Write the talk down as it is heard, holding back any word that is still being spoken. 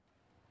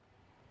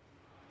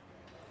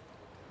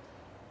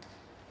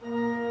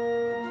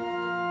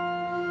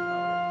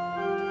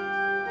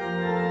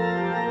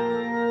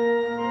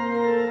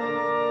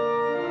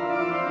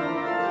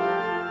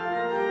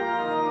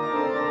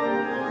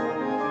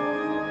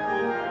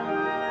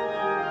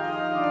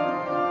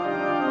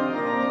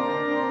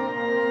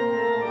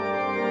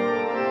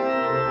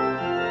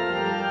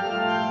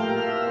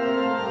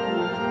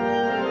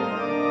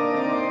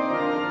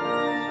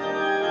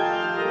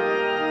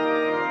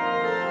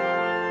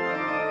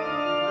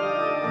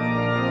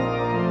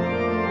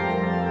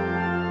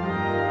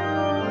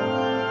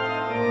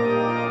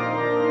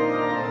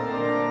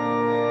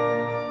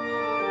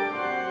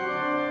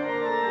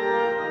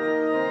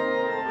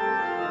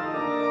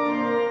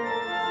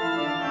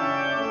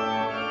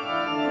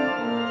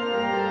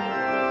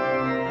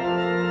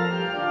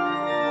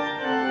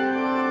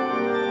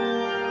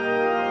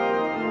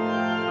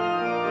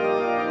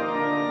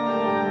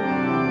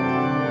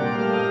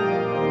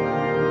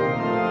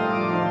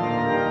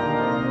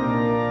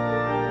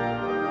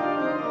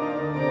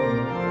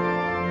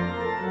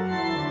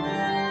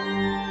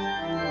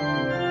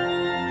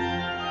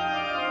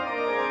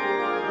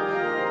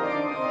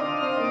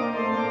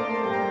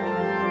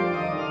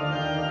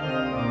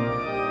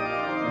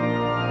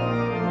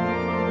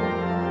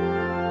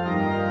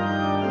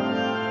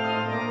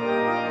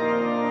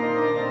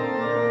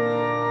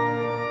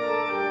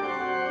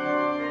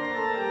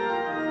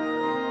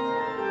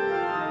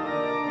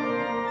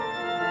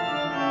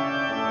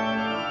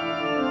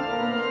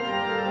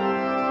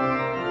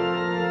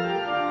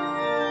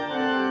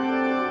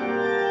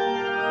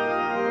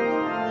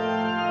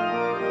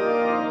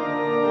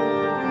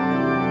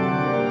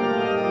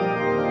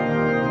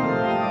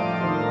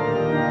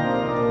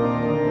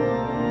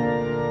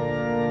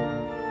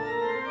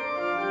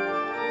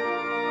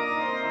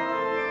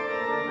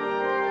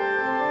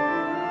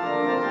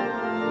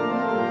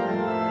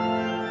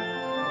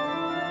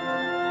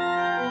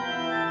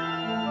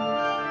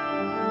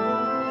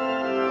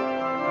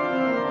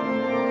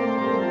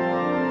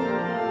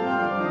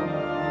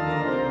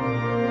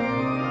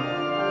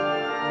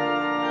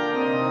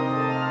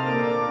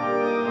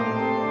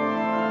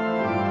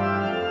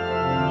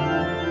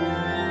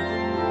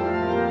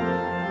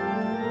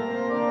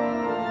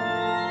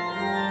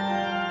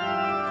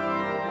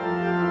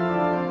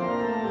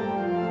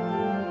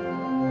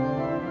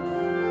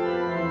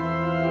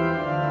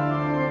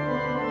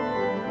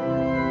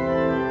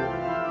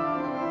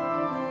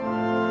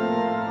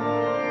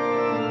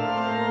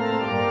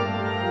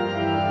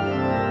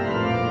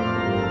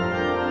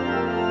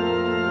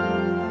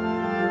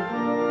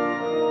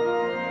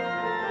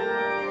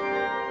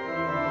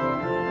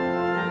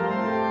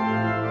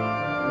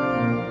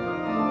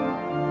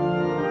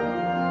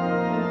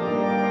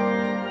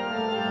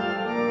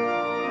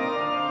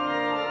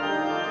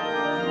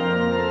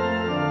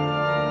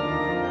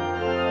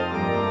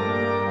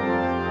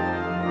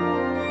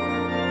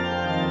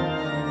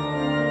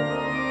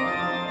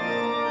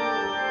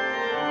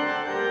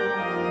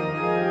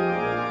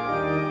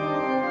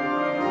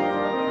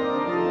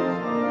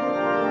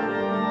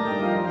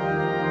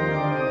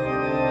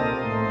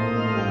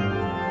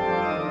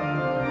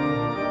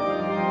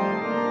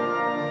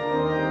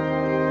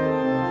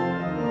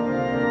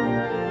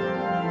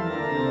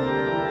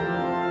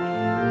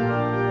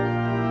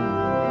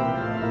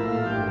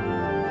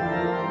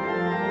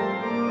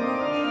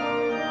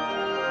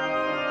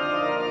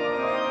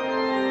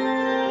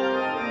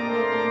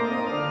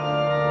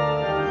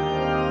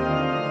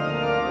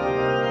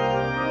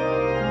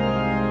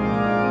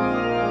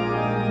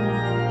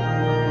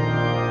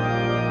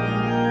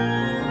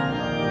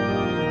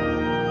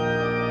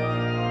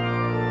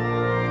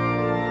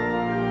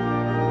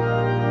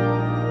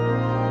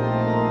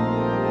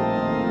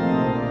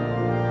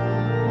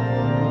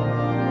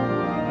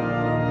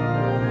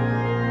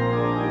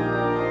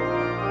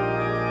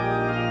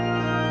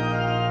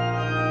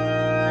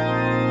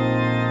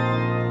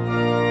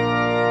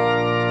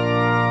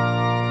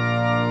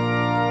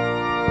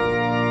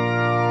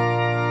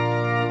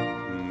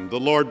The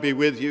Lord be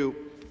with you,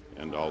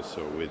 and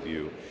also with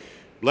you.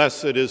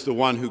 Blessed is the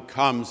one who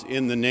comes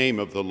in the name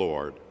of the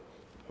Lord.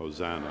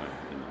 Hosanna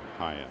in the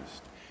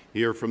highest.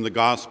 Hear from the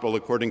Gospel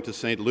according to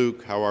St.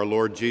 Luke how our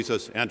Lord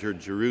Jesus entered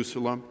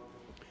Jerusalem.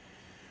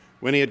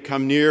 When he had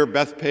come near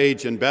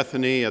Bethphage and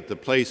Bethany at the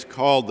place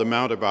called the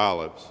Mount of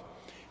Olives,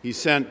 he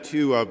sent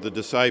 2 of the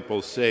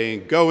disciples,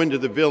 saying, "Go into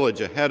the village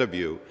ahead of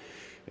you,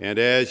 and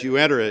as you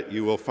enter it,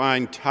 you will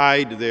find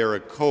tied there a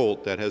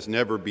colt that has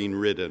never been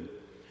ridden.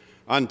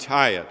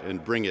 Untie it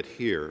and bring it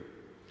here.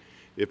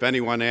 If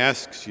anyone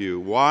asks you,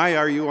 'Why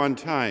are you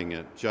untying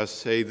it?'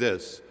 just say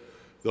this,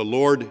 'The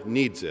Lord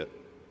needs it.'"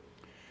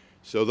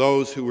 So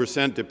those who were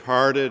sent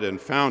departed and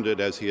found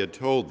it as he had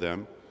told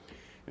them.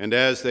 And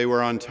as they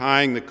were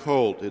untying the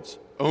colt, its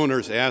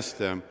owners asked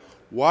them,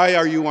 "Why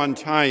are you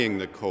untying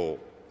the colt?"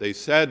 They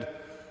said,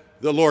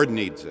 "The Lord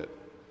needs it."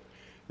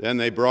 Then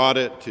they brought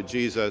it to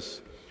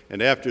Jesus,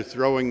 and after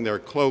throwing their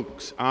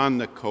cloaks on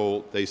the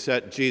colt, they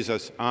set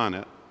Jesus on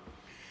it.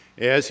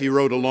 As he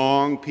rode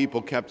along,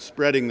 people kept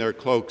spreading their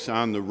cloaks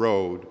on the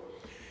road.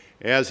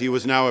 As he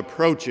was now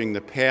approaching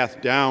the path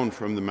down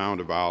from the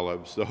Mount of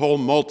Olives, the whole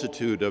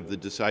multitude of the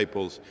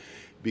disciples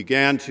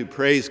began to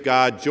praise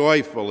God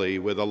joyfully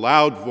with a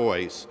loud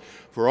voice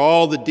for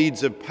all the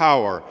deeds of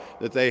power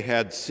that they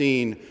had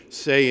seen,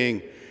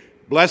 saying,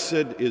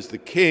 "Blessed is the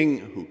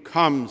King who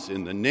comes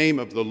in the name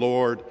of the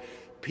Lord,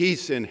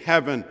 peace in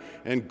heaven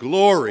and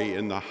glory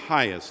in the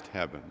highest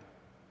heaven."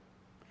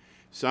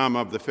 Some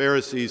of the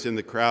Pharisees in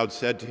the crowd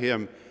said to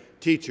him,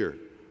 "Teacher,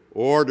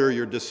 order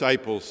your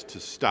disciples to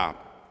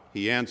stop."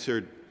 He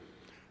answered,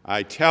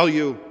 "I tell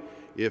you,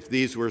 if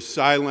these were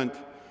silent,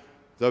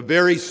 the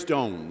very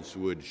stones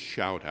would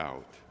shout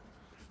out."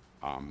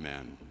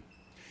 Amen.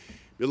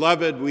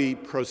 Beloved, we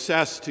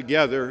process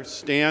together,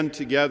 stand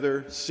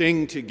together,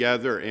 sing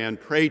together, and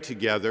pray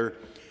together,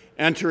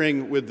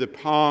 entering with the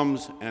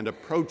Palms and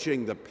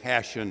approaching the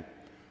Passion,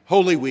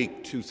 Holy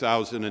Week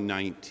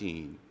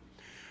 2019.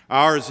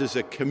 Ours is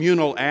a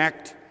communal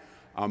act,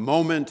 a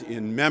moment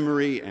in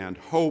memory and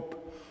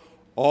hope,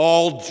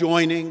 all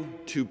joining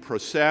to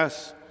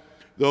process,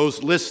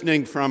 those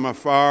listening from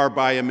afar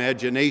by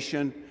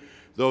imagination,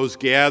 those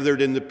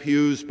gathered in the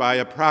pews by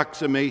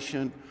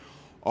approximation,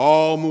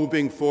 all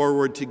moving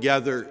forward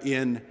together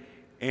in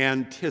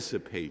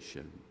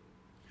anticipation.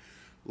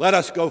 Let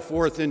us go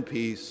forth in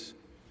peace,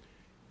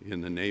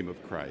 in the name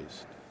of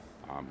Christ.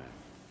 Amen.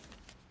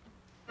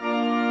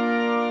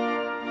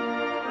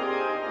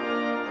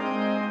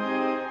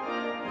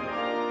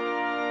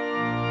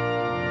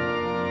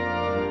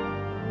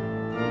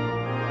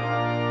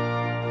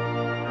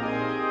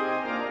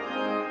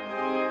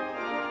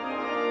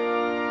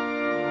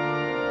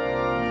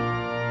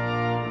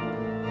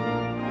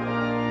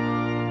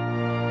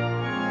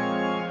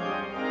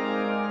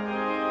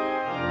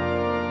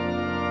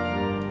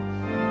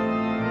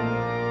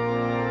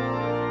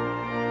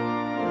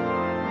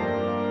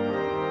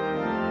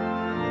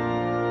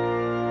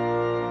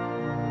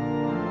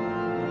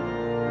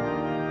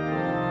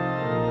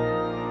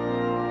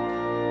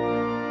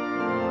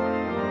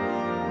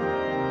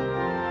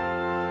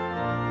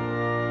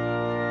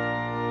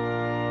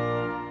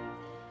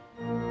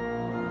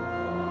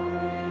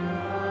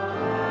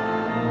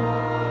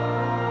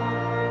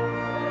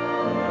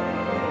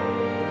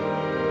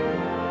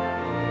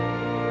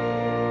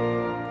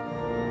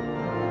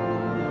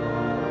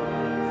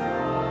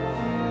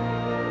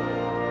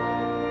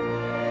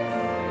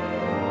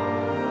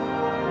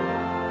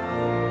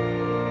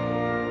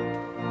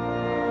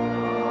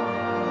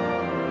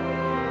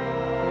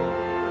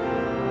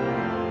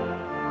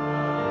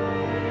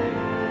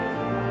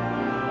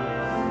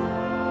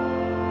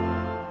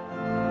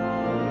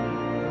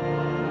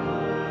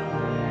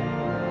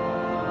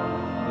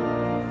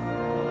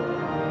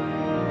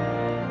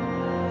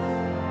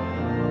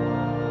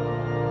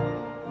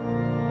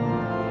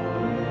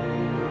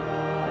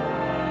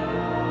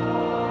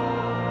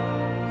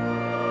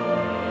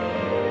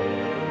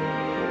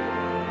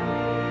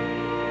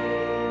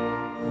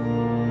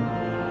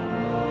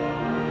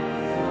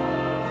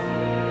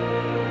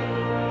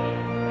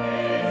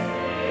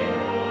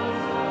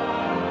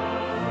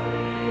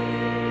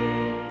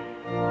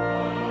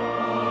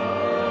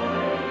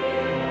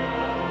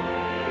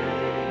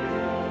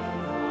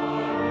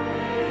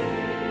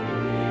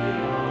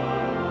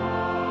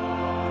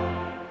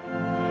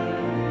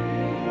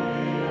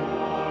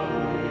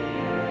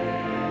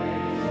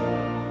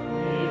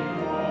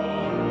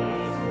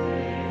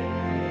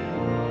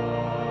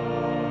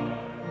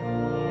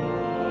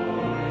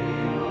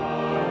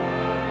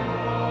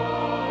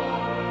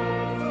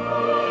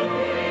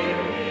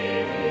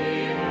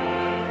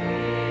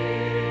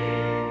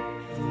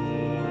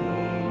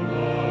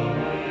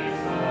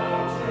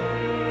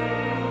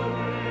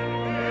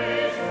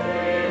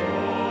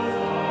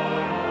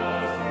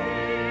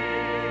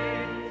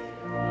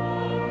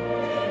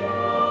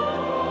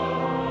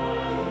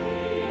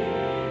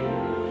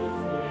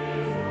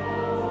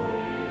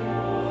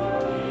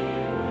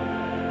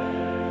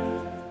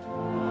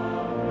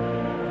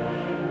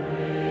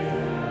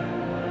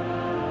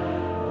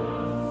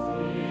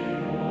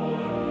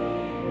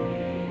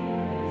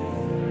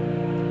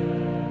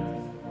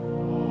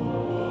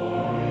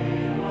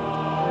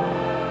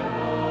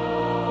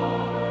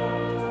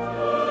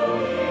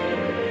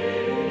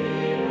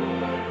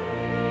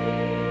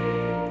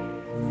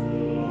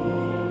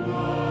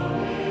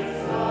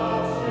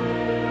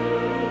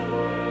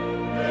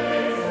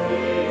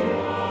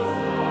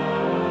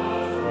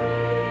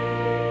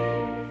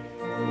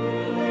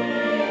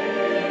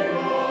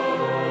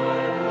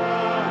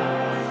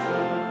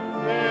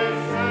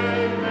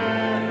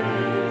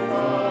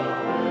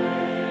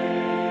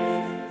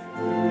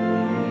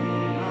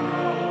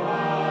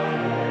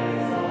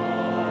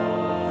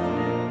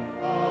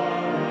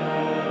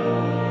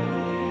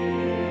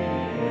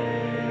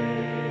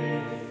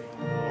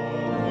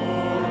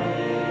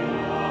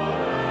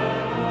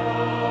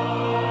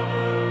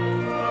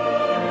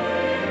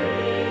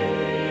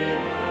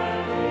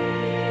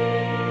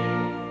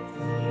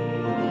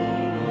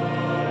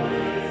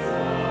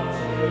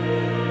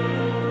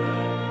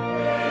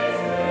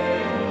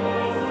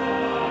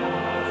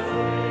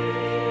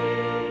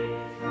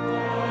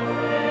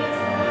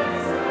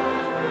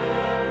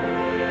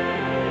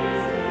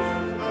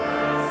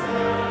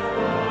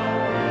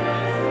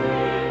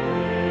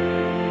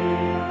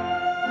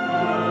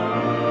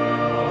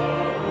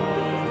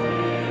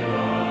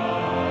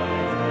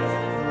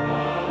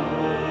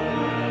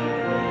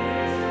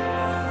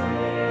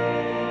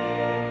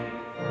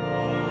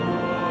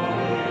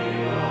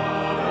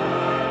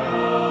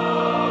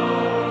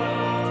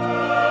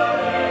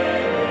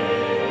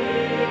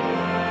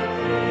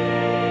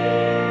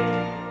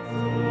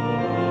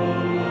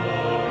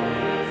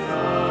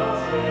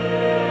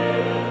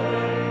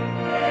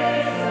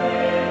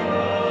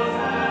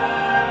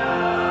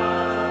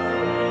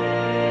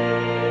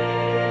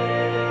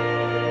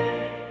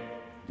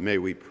 May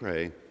we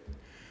pray.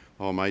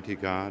 Almighty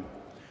God,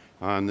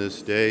 on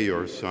this day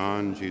your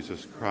Son,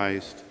 Jesus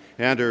Christ,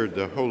 entered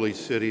the holy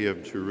city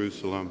of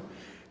Jerusalem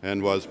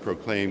and was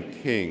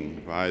proclaimed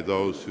King by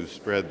those who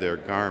spread their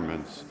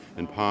garments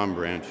and palm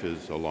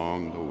branches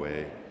along the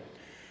way.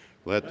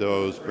 Let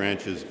those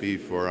branches be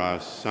for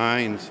us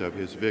signs of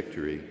his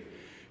victory,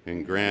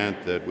 and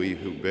grant that we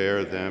who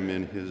bear them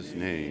in his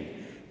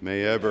name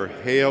may ever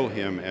hail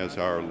him as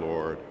our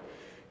Lord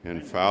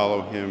and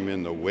follow him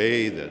in the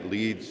way that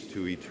leads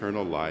to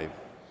eternal life,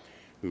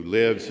 who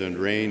lives and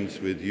reigns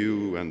with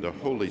you and the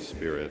Holy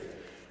Spirit,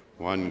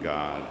 one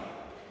God,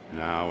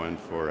 now and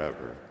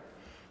forever.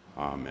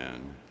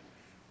 Amen.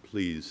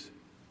 Please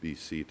be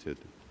seated.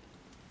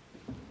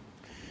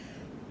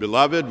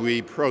 Beloved,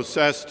 we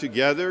process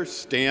together,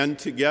 stand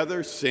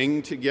together,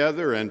 sing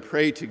together, and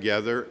pray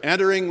together,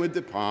 entering with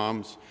the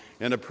palms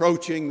and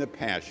approaching the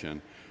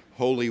Passion,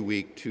 Holy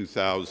Week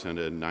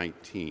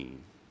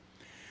 2019.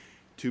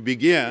 To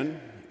begin,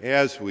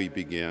 as we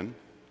begin,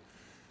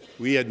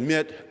 we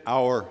admit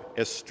our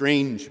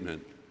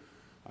estrangement,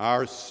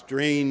 our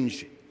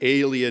strange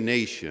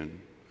alienation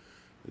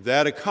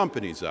that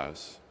accompanies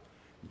us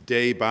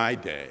day by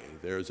day.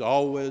 There's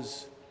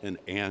always an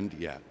and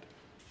yet.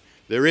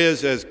 There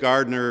is, as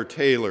Gardner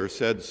Taylor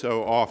said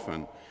so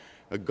often,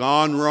 a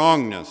gone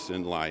wrongness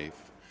in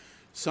life,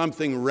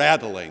 something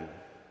rattling,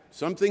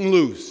 something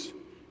loose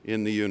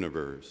in the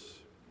universe.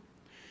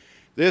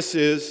 This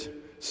is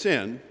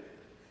sin,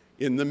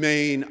 in the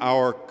main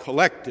our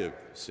collective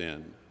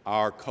sin,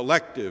 our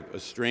collective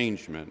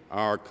estrangement,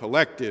 our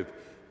collective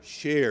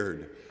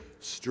shared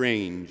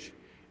strange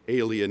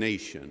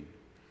alienation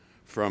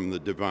from the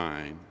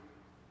divine.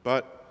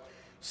 But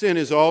sin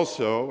is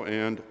also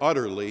and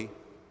utterly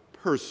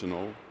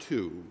personal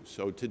too.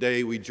 So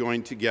today we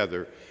join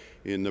together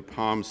in the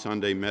Palm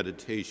Sunday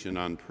meditation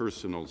on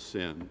personal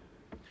sin.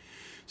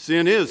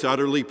 Sin is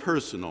utterly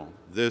personal.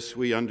 This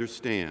we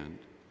understand.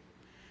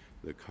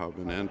 The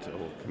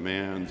covenantal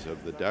commands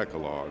of the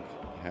Decalogue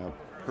have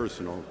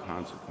personal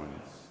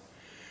consequence.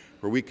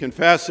 For we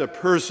confess a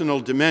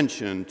personal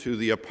dimension to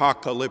the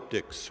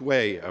apocalyptic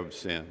sway of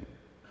sin.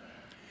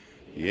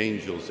 The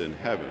angels in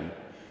heaven,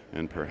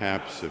 and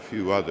perhaps a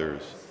few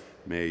others,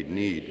 may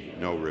need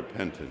no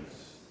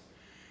repentance.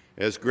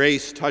 As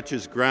grace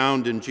touches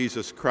ground in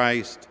Jesus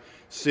Christ,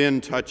 sin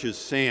touches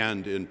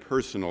sand in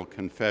personal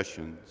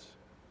confessions.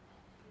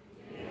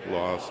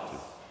 Lost,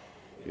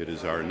 it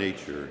is our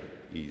nature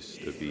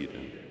east of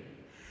Eden.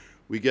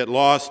 We get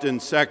lost in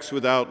sex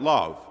without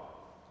love,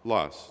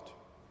 lust.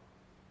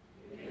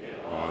 We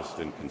get lost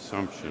in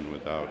consumption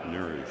without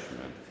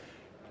nourishment,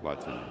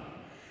 gluttony.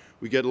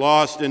 We get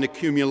lost in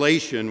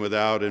accumulation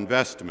without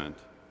investment,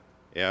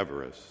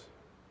 avarice.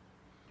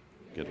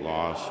 We get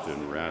lost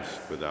in rest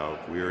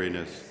without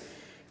weariness,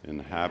 in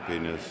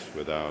happiness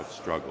without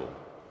struggle,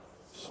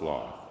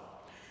 sloth.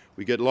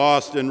 We get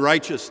lost in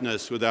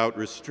righteousness without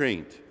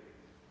restraint,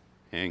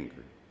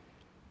 anger.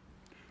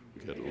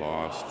 We get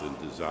lost in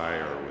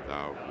desire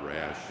without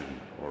ration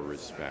or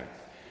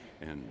respect,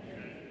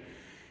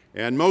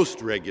 and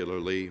most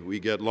regularly,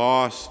 we get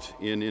lost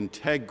in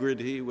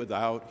integrity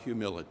without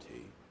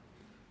humility,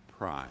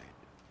 pride.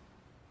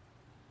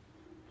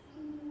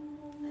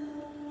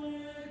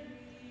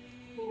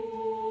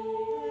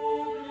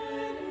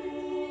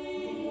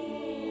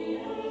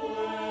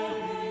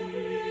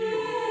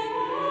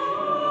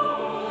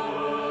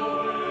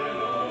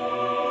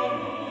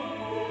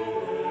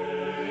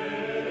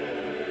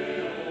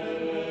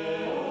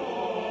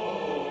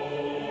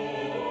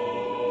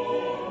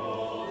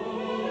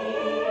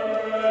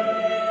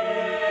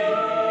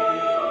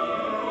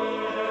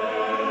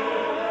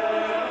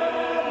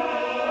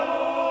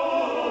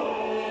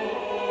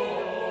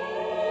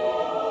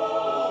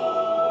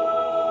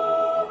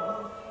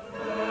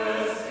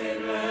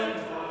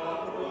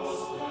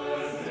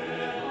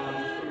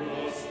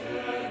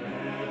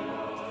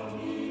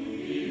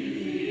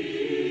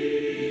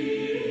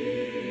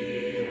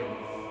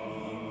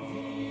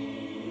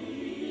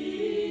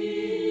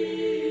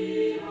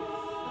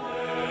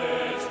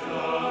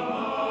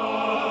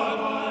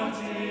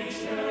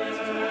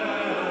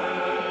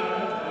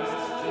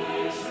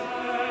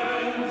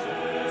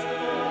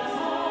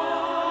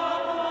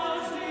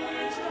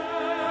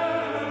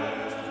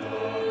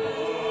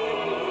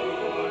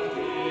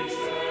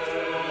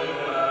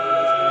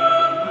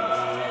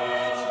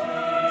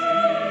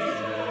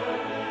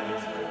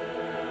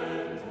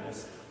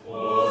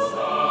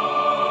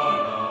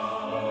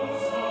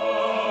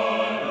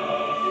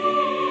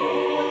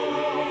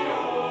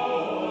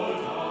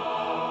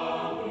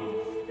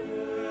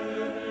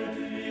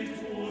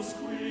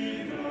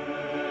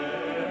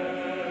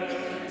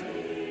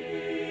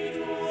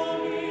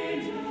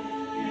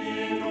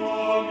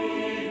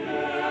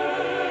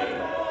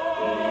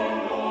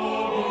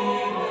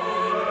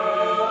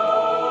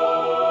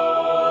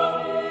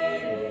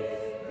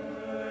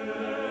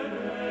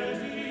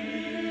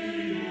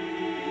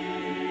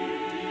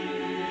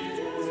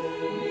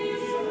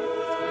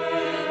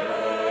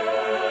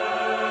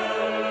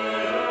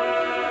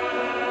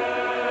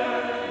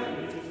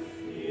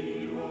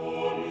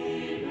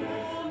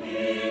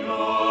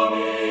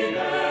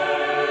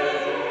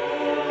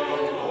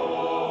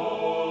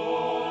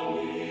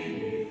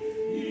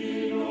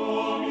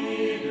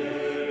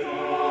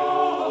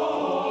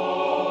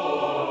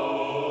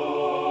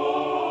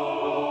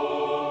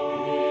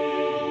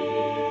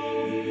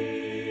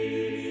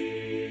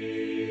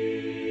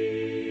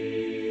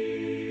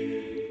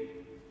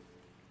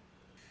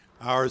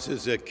 Ours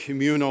is a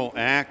communal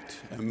act,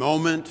 a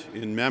moment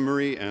in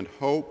memory and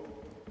hope,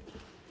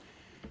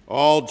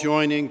 all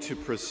joining to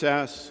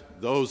process,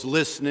 those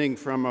listening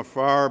from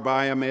afar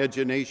by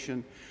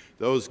imagination,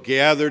 those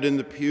gathered in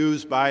the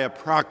pews by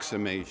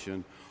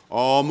approximation,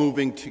 all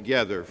moving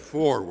together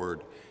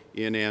forward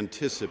in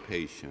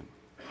anticipation.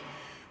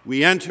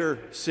 We enter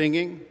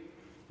singing,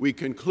 we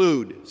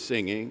conclude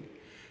singing,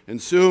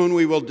 and soon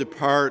we will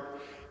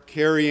depart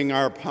carrying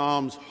our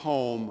palms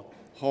home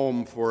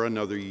for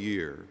another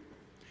year.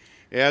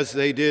 As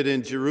they did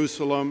in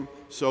Jerusalem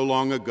so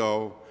long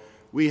ago,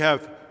 we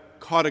have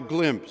caught a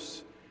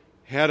glimpse,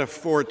 had a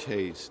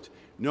foretaste,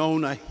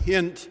 known a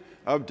hint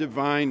of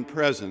divine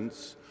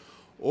presence,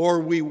 or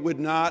we would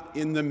not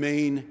in the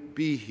main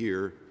be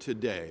here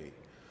today.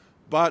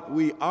 But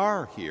we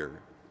are here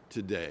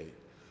today.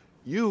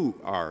 You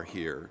are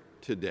here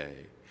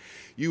today.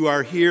 You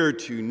are here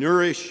to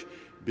nourish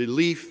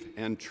belief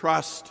and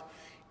trust,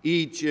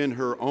 each in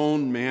her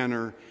own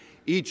manner,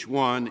 each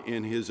one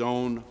in his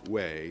own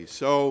way.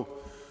 So,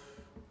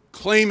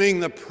 claiming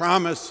the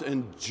promise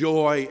and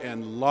joy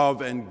and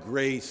love and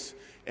grace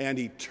and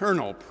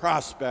eternal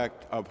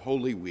prospect of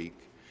Holy Week,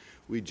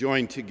 we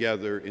join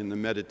together in the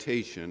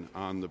meditation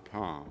on the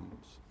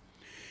Palms.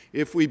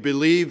 If we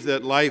believe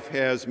that life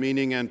has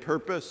meaning and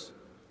purpose,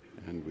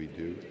 and we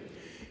do.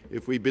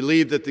 If we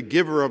believe that the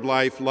giver of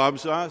life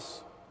loves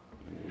us,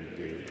 and we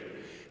do.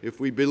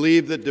 If we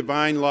believe that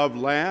divine love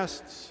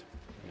lasts,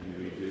 and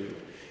we do.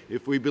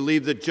 If we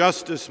believe that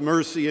justice,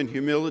 mercy, and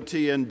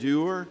humility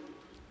endure,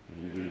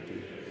 and we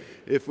do.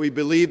 If we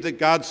believe that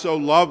God so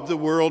loved the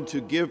world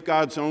to give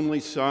God's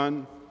only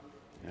Son,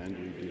 and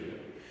we do.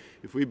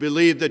 If we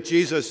believe that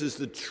Jesus is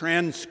the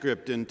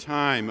transcript in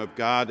time of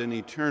God in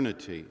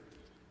eternity,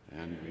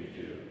 and we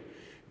do.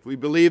 If we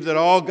believe that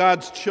all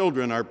God's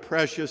children are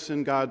precious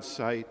in God's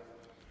sight,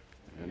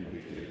 and we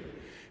do.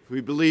 If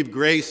we believe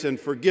grace and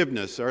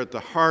forgiveness are at the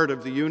heart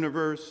of the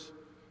universe,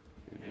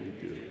 and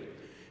we do.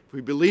 If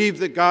we believe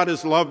that God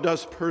has loved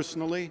us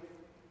personally,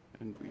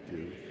 and we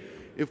do.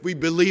 If we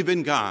believe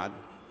in God,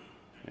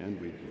 and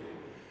we do.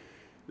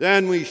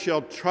 Then we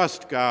shall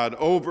trust God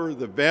over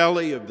the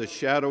valley of the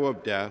shadow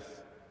of death,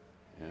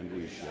 and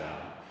we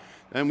shall.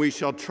 Then we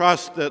shall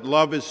trust that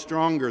love is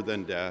stronger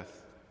than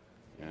death,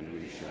 and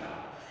we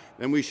shall.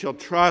 Then we shall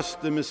trust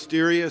the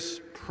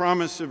mysterious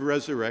promise of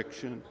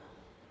resurrection,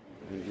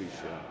 and we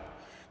shall.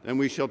 Then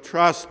we shall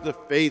trust the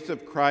faith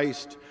of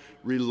Christ,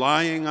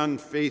 relying on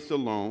faith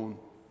alone,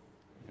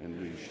 and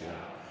we shall.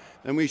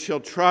 Then we shall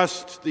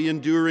trust the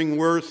enduring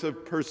worth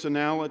of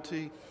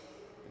personality,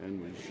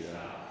 and we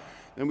shall.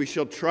 Then we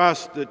shall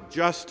trust that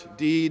just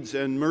deeds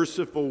and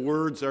merciful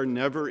words are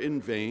never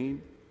in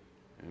vain,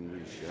 and we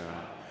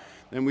shall.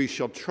 Then we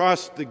shall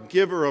trust the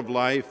giver of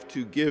life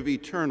to give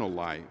eternal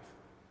life,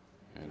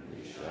 and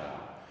we shall.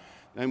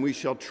 Then we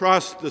shall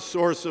trust the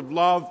source of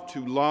love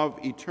to love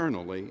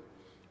eternally,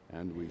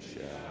 and we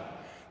shall.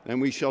 Then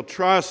we shall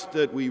trust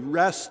that we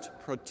rest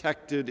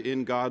protected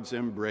in God's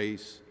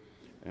embrace,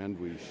 and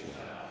we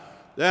shall.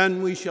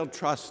 Then we shall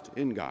trust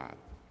in God,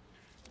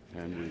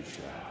 and we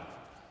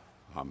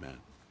shall. Amen.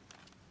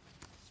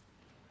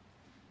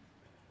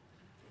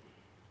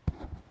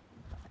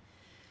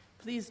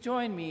 Please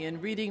join me in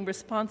reading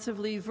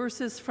responsively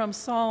verses from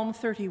Psalm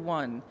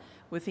 31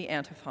 with the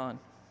antiphon.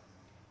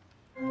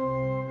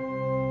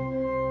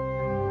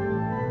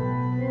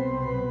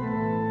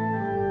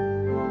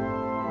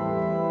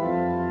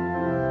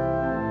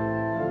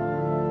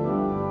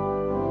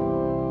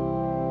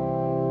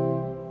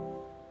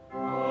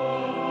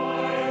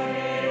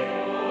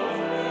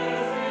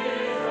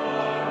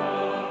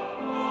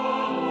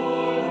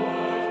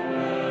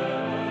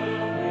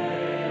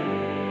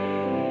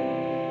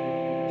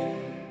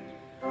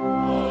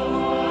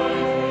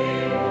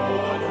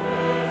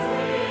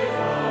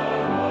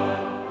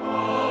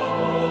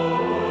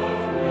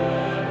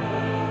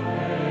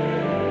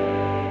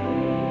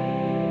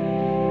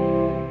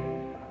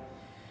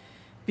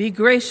 Be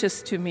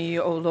gracious to me,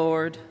 O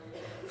Lord,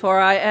 for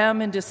I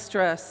am in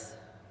distress.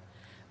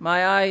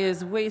 My eye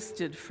is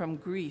wasted from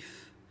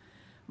grief,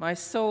 my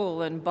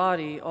soul and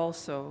body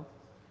also.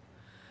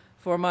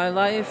 For my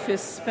life is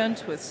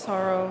spent with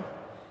sorrow,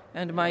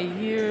 and my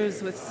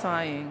years with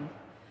sighing.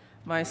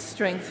 My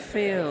strength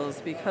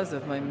fails because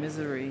of my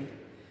misery,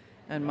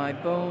 and my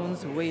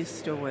bones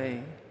waste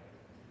away.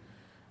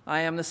 I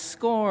am the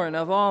scorn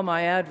of all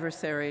my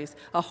adversaries,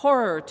 a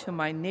horror to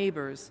my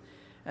neighbors,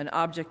 an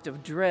object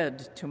of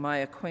dread to my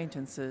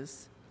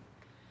acquaintances.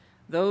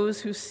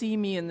 Those who see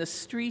me in the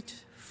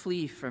street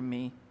flee from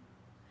me.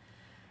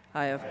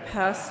 I have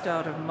passed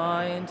out of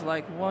mind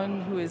like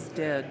one who is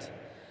dead.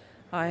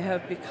 I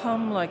have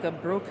become like a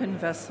broken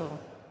vessel.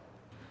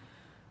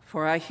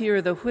 For I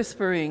hear the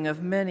whispering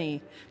of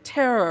many,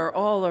 terror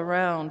all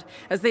around,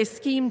 as they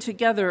scheme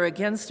together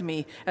against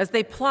me, as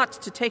they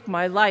plot to take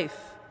my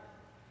life.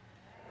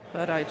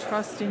 But I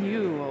trust in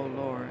you, O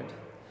Lord.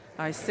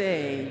 I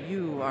say,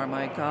 you are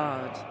my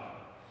God.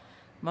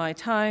 My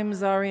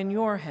times are in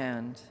your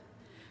hand.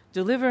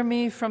 Deliver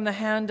me from the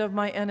hand of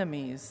my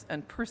enemies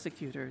and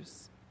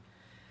persecutors.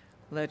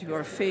 Let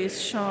your face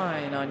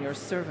shine on your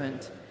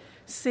servant.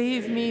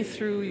 Save me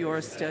through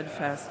your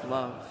steadfast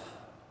love.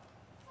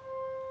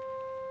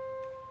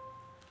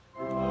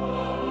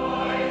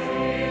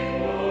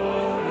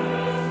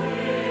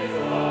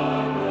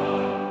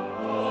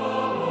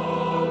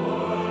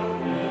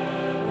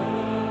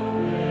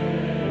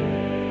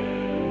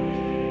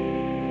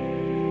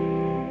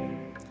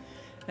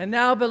 And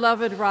now,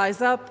 beloved,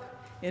 rise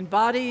up in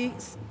body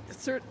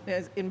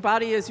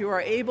as you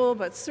are able,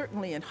 but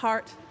certainly in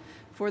heart,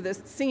 for the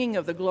singing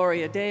of the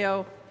Gloria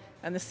Deo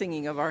and the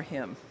singing of our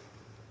hymn.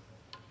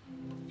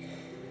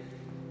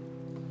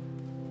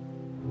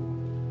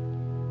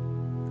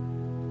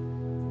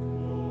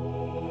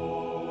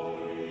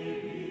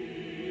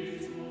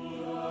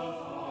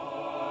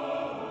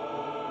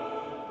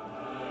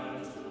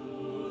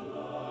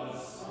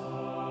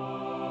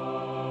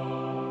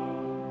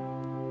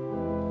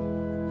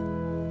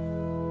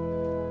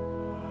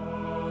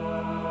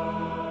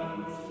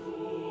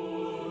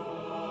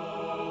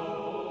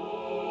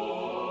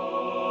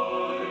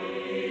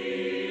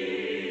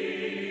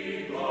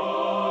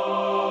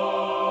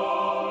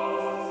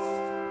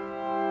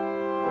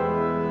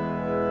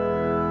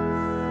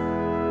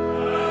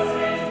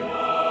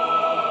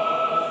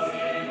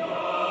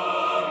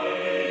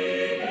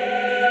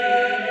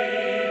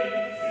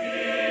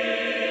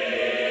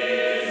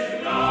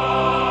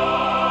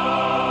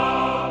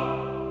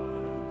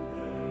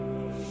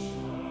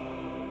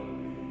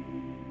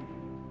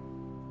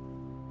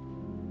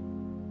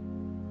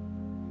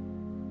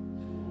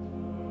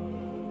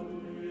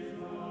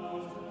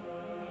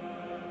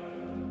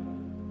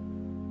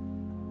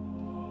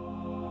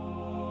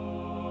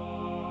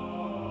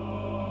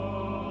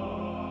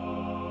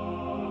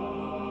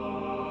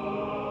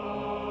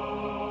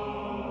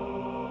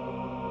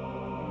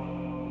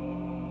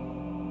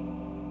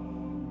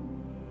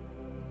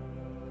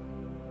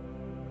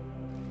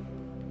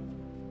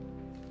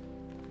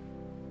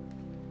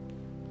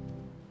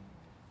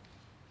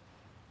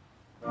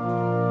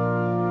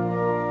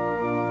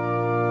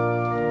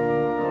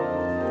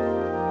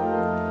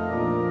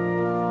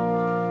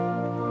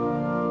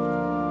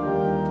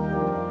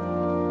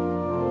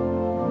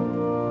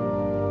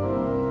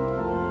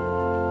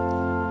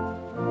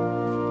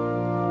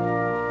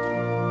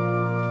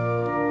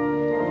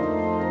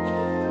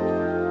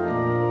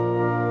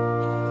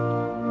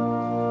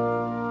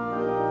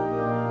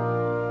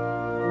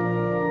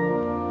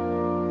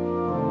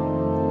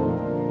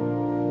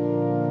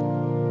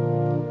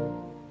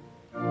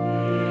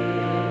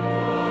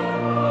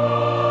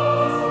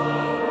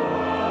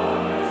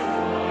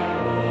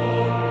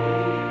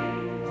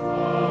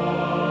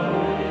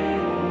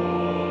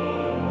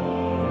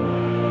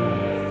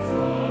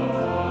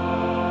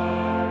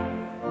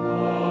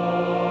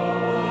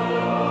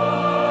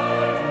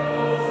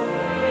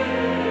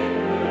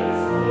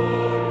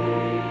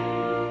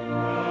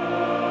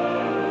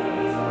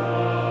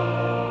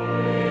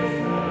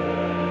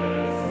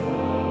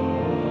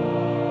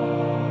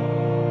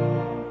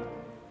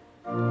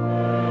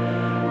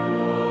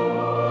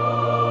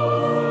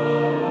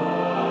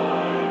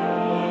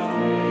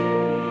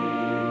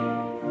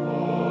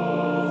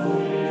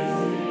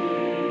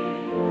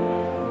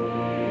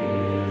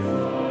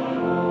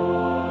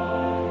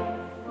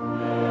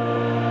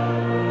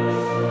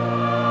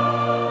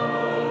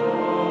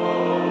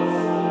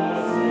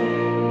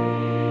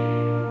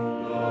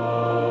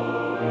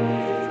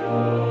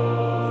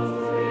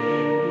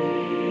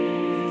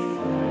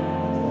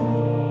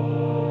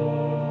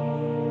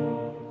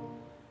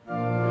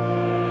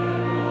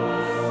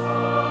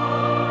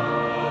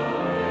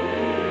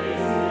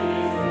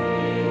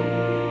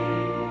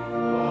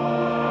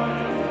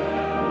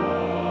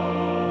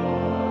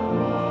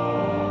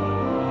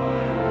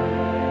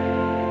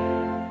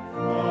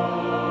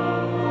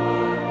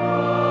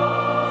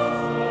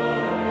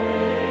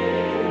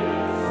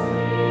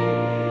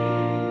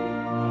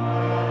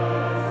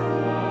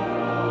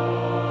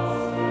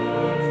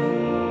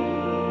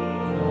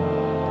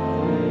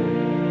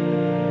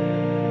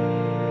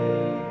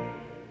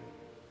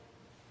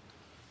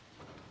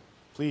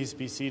 Please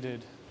be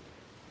seated.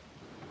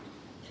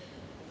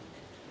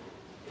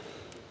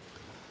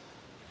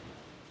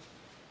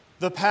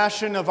 The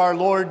Passion of our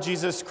Lord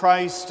Jesus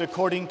Christ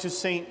according to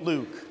St.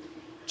 Luke,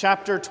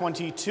 chapter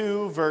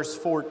 22, verse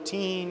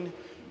 14,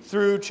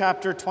 through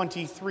chapter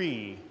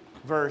 23,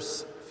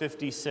 verse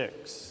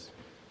 56.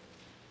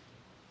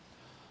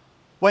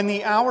 When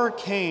the hour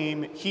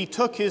came, he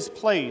took his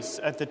place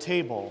at the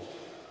table,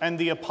 and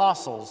the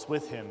apostles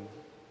with him.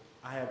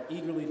 I have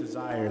eagerly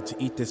desired to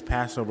eat this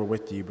Passover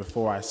with you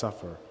before I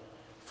suffer.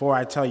 For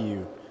I tell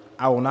you,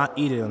 I will not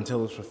eat it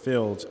until it is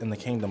fulfilled in the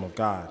kingdom of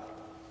God.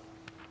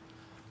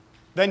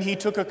 Then he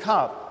took a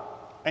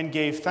cup and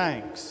gave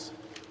thanks.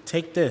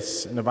 Take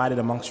this and divide it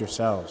amongst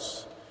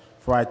yourselves.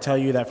 For I tell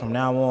you that from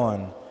now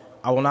on,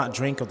 I will not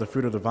drink of the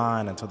fruit of the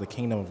vine until the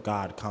kingdom of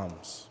God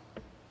comes.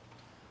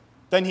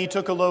 Then he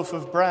took a loaf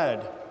of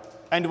bread,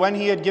 and when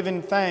he had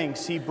given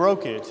thanks, he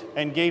broke it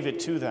and gave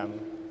it to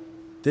them.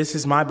 This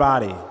is my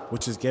body,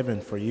 which is given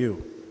for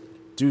you.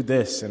 Do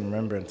this in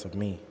remembrance of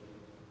me."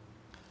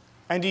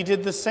 And he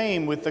did the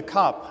same with the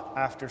cup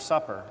after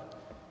supper.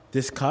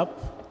 "This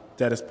cup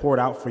that is poured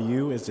out for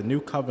you is the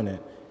new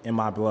covenant in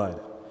my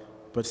blood.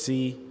 But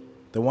see,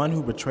 the one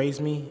who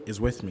betrays me is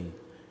with me,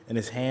 and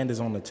his hand is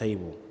on the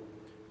table.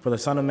 For the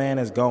Son of Man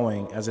is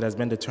going as it has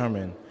been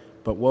determined,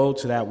 but woe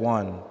to that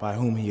one by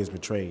whom he is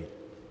betrayed."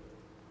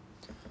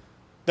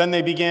 Then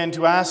they began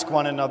to ask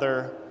one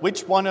another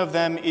which one of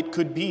them it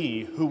could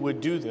be who would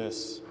do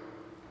this.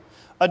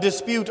 A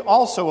dispute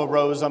also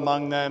arose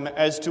among them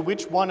as to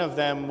which one of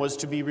them was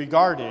to be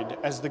regarded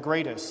as the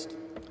greatest.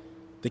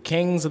 "The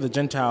kings of the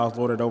Gentiles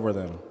lord it over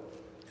them,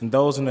 and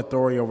those in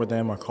authority over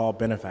them are called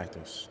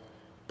benefactors.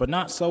 But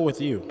not so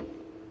with you.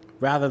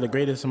 Rather, the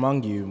greatest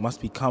among you must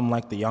become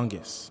like the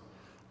youngest,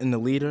 and the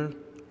leader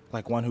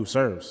like one who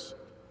serves.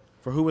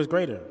 For who is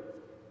greater,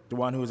 the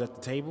one who is at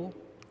the table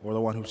or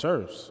the one who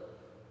serves?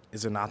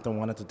 Is it not the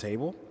one at the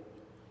table?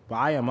 But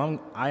I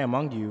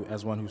among you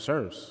as one who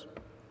serves.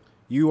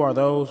 You are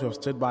those who have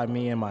stood by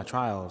me in my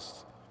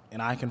trials,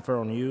 and I confer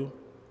on you,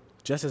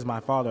 just as my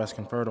Father has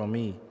conferred on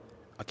me,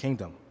 a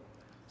kingdom,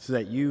 so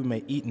that you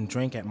may eat and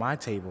drink at my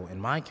table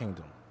in my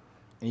kingdom,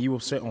 and you will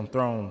sit on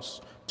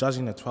thrones,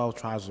 judging the 12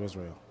 tribes of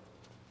Israel."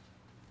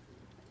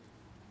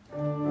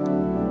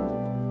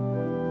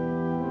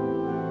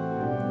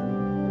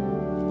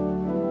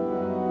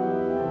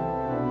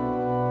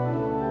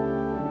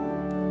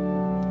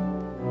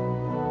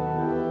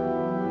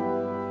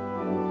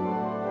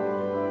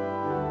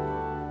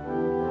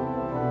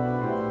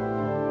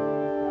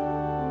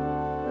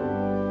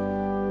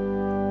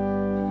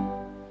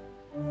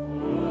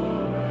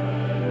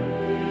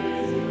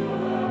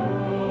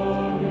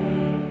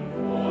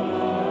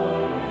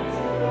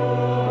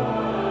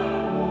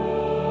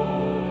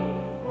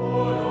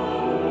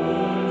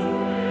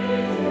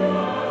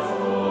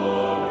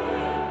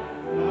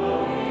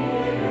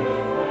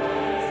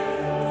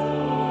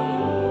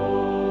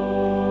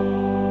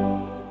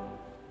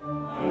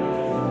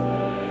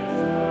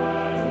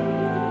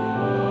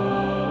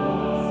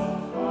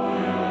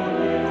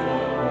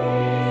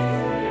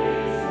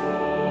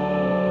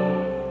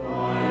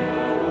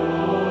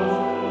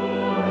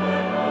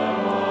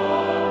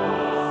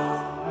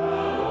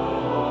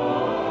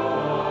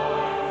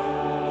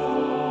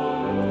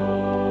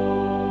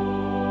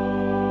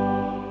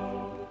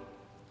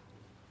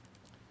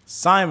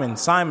 "Simon,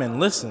 Simon,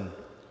 listen.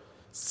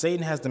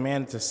 Satan has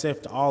demanded to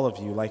sift all of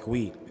you like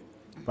wheat,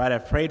 but I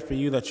have prayed for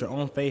you that your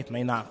own faith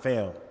may not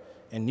fail.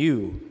 And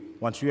you,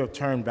 once you have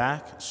turned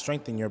back,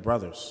 strengthen your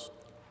brothers."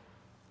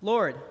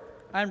 "Lord,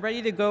 I am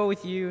ready to go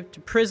with you to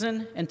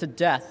prison and to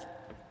death."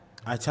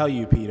 "I tell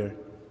you, Peter,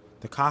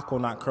 the cock will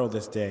not crow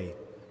this day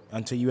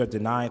until you have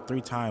denied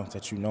 3 times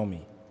that you know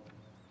me.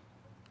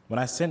 When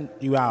I sent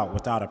you out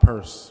without a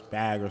purse,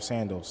 bag, or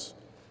sandals,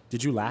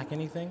 did you lack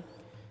anything?"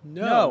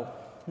 No,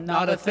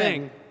 not a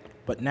thing.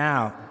 "But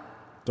now,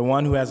 the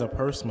one who has a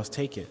purse must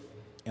take it,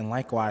 and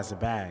likewise a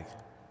bag.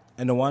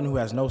 And the one who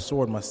has no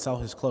sword must sell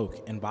his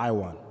cloak and buy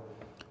one.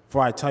 For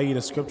I tell you,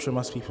 the scripture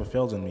must be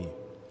fulfilled in me.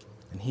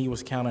 And he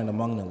was counted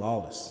among the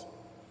lawless.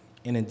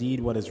 And indeed,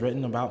 what is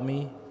written about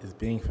me is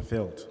being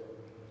fulfilled."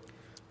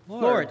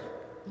 Lord,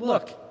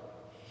 look,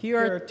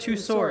 here are 2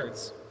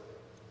 swords.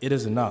 It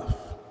is enough.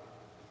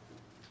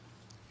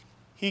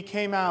 He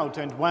came out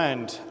and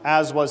went,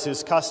 as was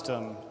his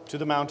custom, to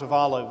the Mount of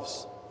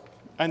Olives,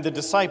 and the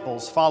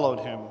disciples followed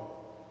him.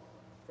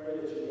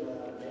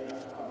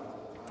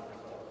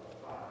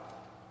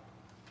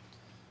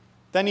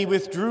 Then he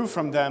withdrew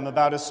from them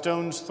about a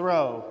stone's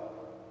throw,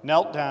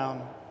 knelt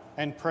down,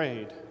 and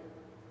prayed.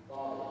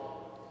 "Father,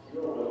 if you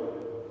are willing,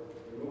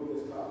 remove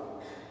this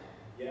cup.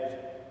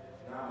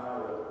 Yet not my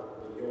will,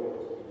 but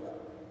yours be done."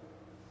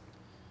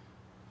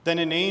 Then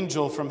an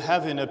angel from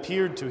heaven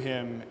appeared to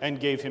him and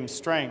gave him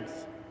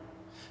strength.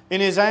 In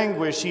his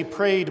anguish he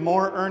prayed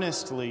more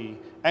earnestly,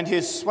 and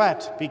his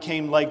sweat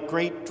became like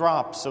great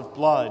drops of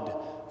blood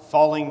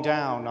falling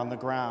down on the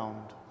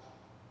ground.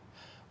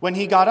 When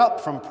he got up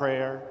from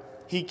prayer,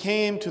 he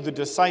came to the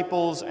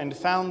disciples and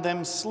found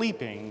them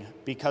sleeping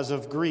because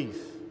of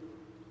grief.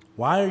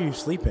 "Why are you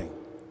sleeping?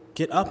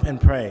 Get up and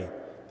pray,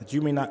 that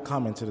you may not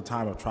come into the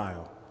time of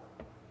trial."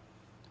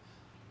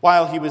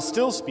 While he was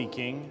still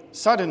speaking,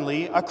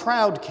 suddenly a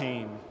crowd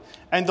came,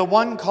 and the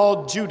one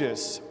called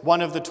Judas,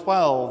 one of the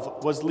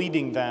 12, was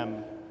leading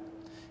them.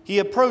 He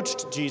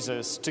approached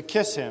Jesus to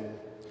kiss him.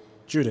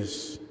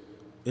 "Judas,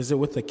 is it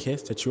with a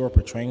kiss that you are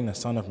betraying the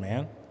Son of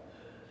Man?"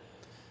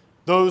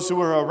 Those who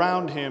were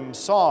around him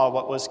saw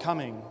what was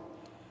coming.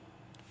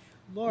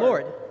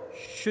 Lord,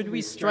 should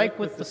we strike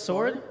with the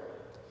sword?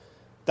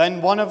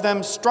 Then one of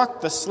them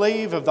struck the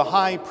slave of the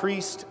high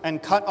priest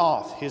and cut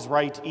off his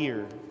right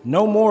ear.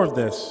 "No more of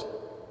this."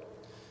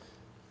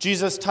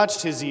 Jesus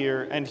touched his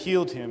ear and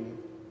healed him.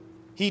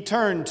 He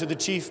turned to the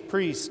chief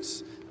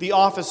priests, the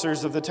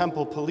officers of the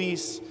temple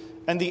police,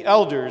 and the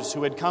elders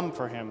who had come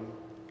for him.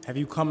 "Have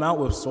you come out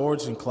with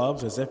swords and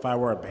clubs as if I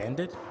were a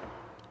bandit?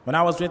 When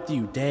I was with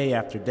you day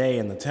after day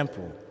in the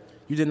temple,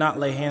 you did not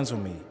lay hands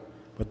on me,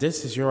 but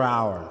this is your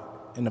hour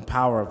in the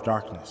power of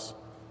darkness."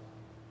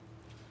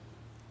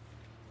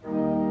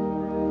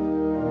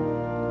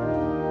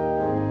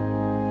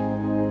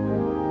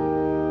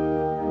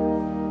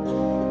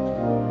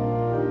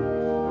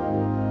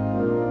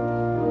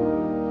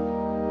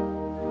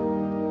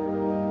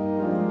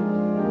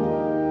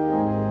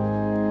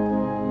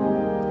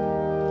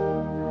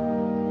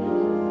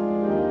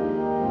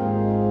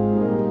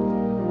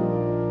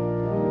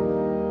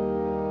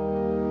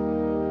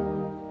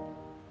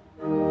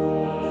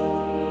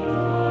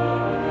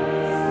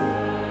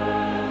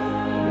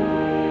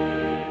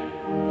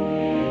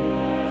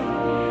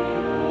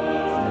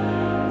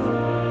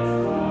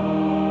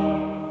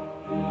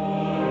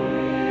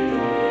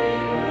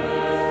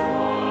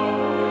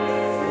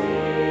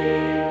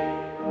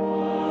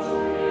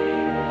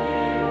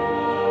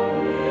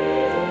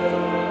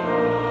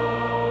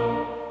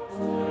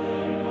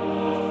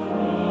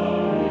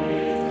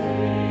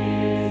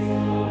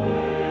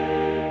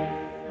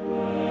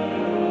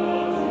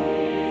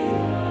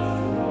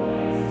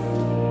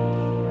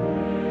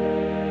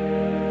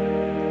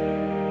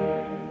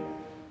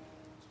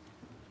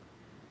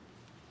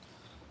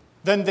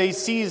 Then they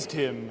seized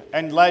him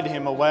and led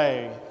him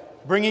away,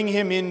 bringing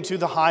him into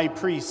the high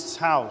priest's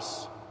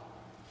house.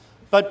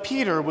 But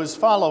Peter was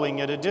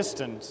following at a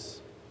distance.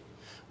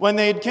 When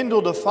they had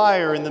kindled a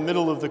fire in the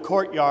middle of the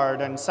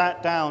courtyard and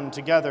sat down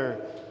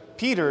together,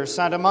 Peter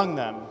sat among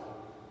them.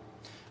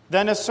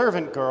 Then a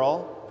servant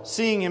girl,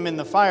 seeing him in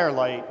the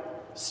firelight,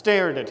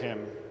 stared at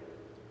him.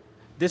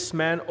 This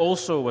man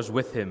also was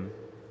with him.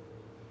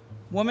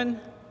 Woman,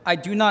 I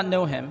do not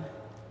know him.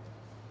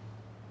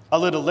 A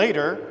little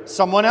later,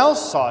 someone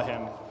else saw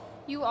him.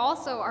 You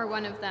also are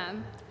one of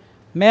them.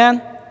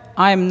 Man,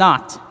 I am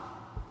not.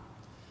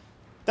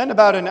 Then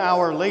about an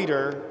hour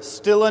later,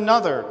 still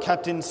another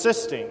kept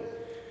insisting.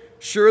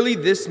 Surely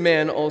this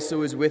man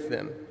also is with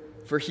them,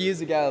 for he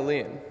is a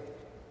Galilean.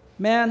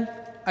 Man,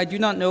 I do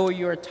not know what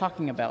you are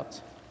talking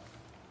about.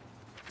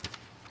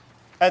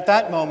 At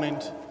that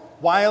moment,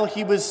 while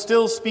he was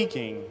still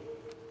speaking,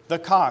 the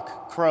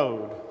cock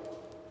crowed.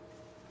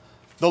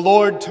 The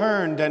Lord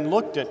turned and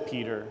looked at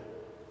Peter.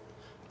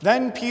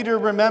 Then Peter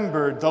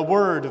remembered the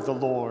word of the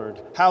Lord,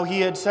 how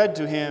he had said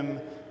to him,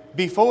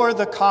 "Before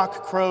the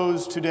cock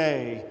crows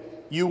today,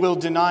 you will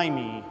deny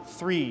me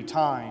 3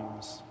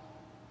 times."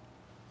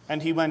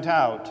 And he went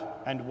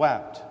out and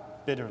wept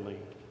bitterly.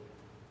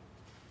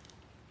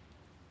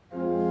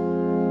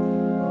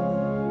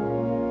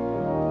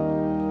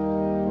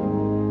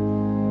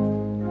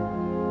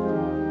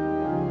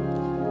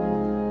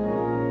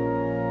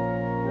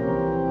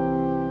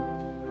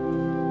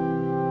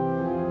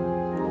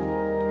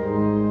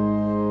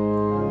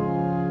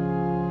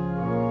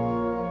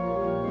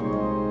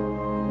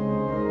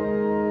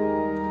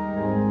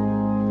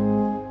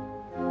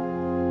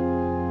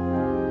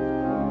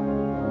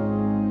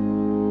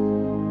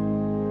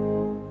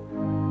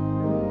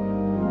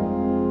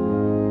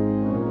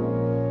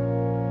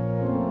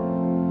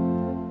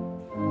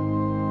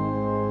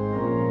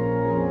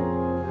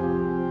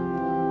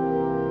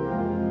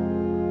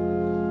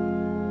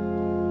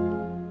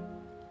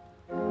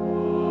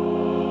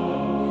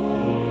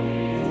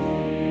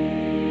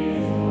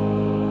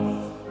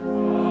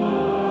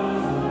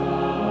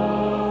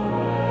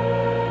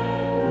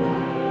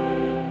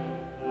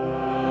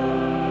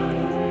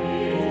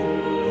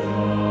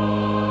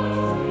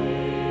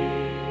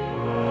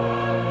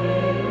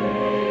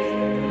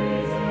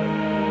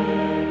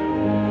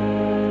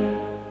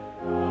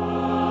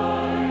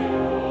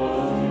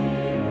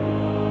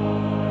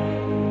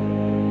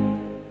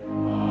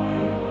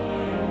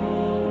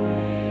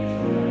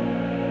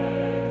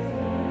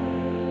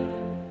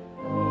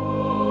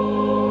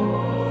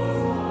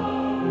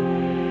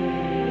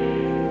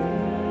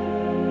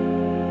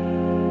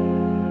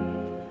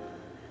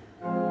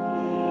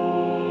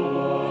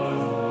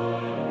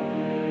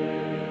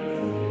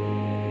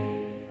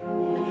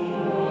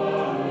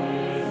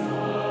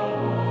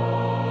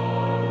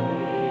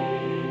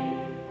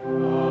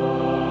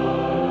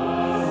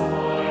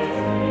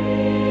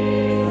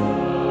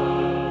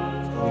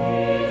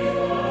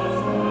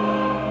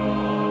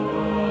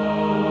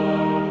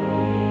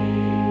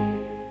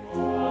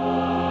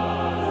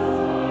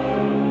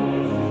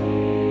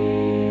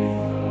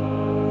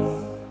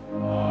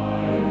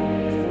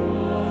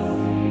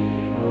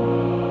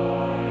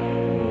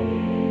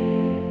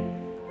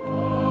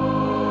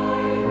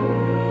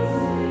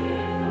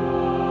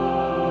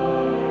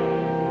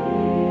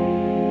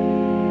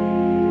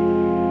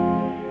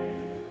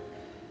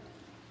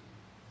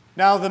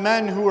 Now the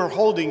men who were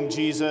holding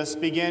Jesus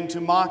began to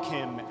mock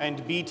him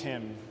and beat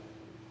him.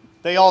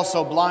 They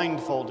also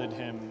blindfolded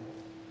him.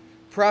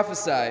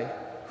 Prophesy,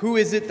 who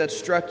is it that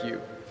struck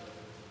you?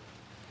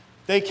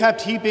 They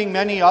kept heaping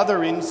many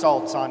other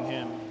insults on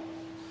him.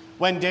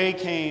 When day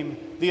came,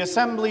 the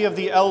assembly of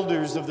the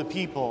elders of the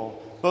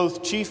people,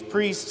 both chief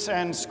priests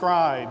and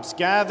scribes,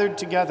 gathered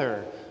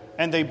together,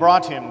 and they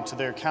brought him to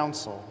their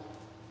council.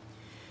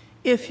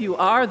 If you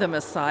are the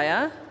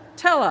Messiah,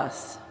 tell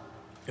us.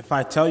 If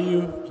I tell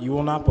you, you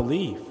will not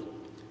believe.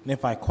 And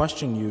if I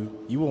question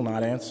you, you will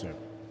not answer.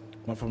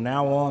 But from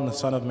now on, the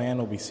Son of Man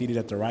will be seated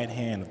at the right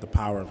hand of the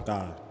power of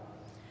God.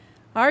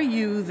 Are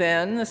you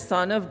then the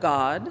Son of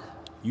God?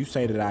 You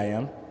say that I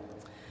am.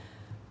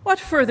 What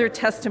further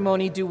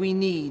testimony do we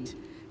need?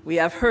 We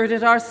have heard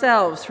it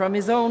ourselves from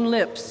his own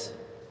lips.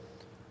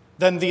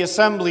 Then the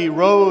assembly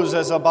rose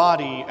as a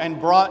body and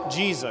brought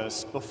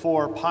Jesus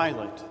before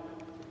Pilate.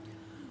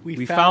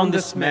 We found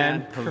this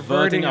man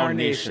perverting our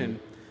nation,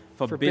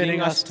 forbidding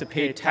us to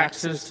pay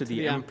taxes to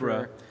the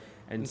emperor,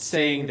 and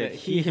saying that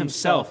he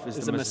himself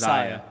is the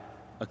Messiah,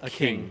 a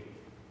king.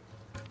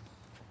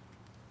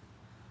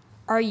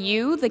 Are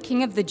you the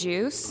king of the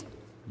Jews?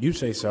 You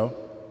say so.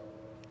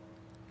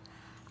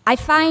 I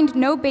find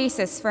no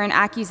basis for an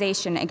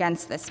accusation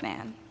against this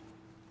man.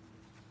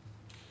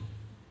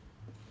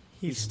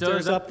 He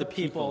stirs up the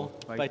people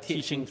by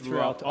teaching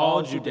throughout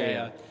all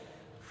Judea,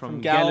 from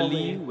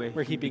Galilee,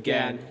 where he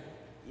began,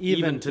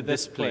 even to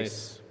this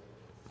place.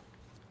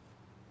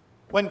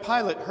 When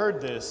Pilate heard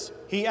this,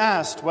 he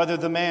asked whether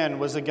the man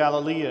was a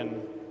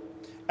Galilean.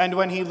 And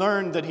when he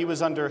learned that he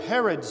was under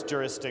Herod's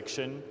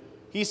jurisdiction,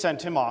 he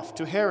sent him off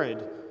to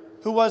Herod,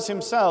 who was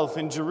himself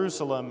in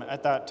Jerusalem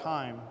at that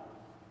time.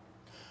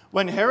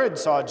 When Herod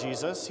saw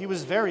Jesus, he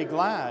was very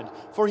glad,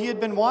 for he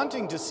had been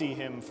wanting to see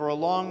him for a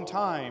long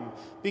time,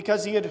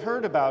 because he had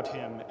heard about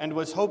him and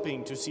was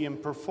hoping to see him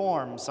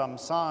perform some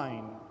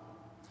sign.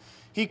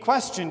 He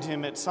questioned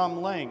him at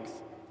some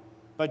length,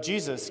 but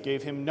Jesus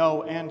gave him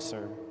no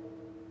answer.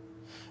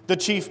 The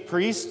chief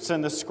priests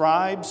and the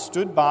scribes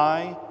stood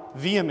by,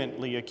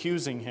 vehemently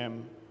accusing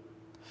him.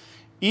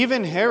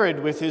 Even Herod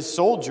with his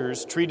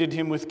soldiers treated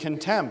him with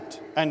contempt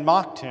and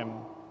mocked him.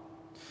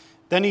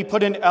 Then he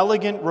put an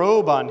elegant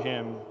robe on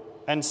him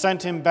and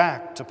sent him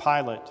back to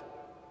Pilate.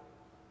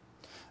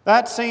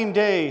 That same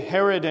day,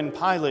 Herod and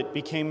Pilate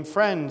became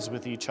friends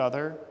with each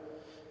other.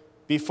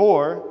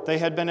 Before, they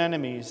had been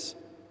enemies.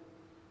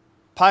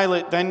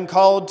 Pilate then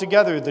called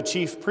together the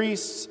chief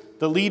priests,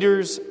 the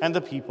leaders, and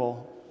the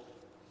people.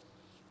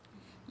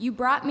 You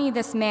brought me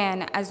this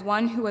man as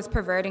one who was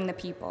perverting the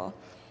people.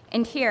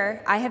 And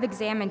here I have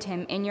examined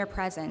him in your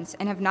presence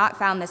and have not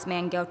found this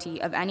man guilty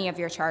of any of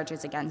your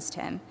charges against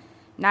him.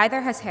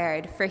 Neither has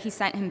Herod, for he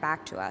sent him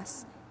back to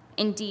us.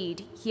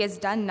 Indeed, he has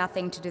done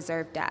nothing to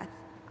deserve death.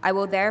 I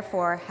will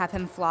therefore have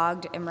him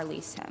flogged and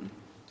release him.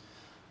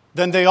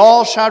 Then they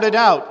all shouted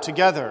out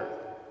together,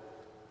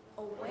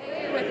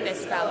 Away with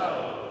this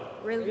fellow!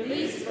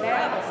 Release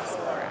Barabbas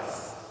for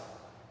us!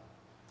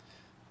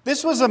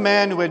 This was a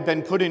man who had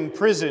been put in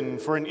prison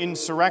for an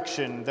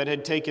insurrection that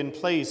had taken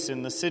place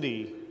in the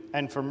city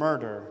and for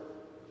murder.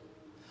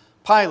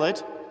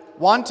 Pilate,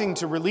 wanting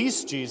to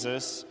release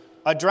Jesus,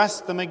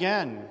 addressed them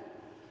again,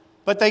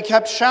 but they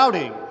kept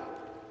shouting,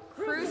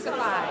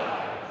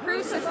 Crucify!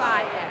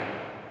 Crucify him!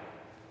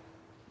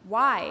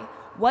 Why?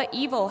 What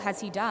evil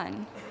has he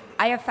done?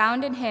 I have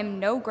found in him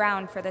no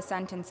ground for the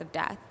sentence of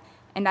death,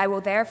 and I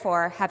will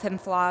therefore have him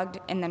flogged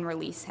and then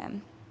release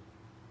him.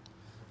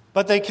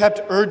 But they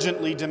kept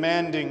urgently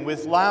demanding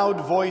with loud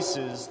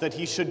voices that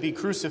he should be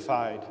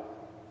crucified,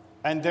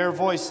 and their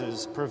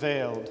voices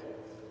prevailed.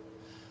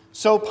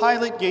 So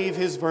Pilate gave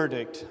his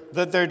verdict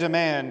that their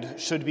demand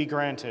should be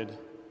granted.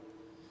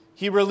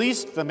 He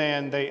released the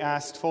man they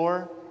asked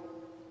for,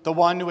 the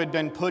one who had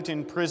been put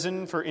in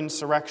prison for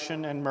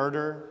insurrection and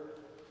murder,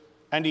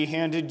 and he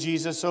handed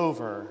Jesus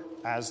over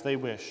as they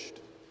wished.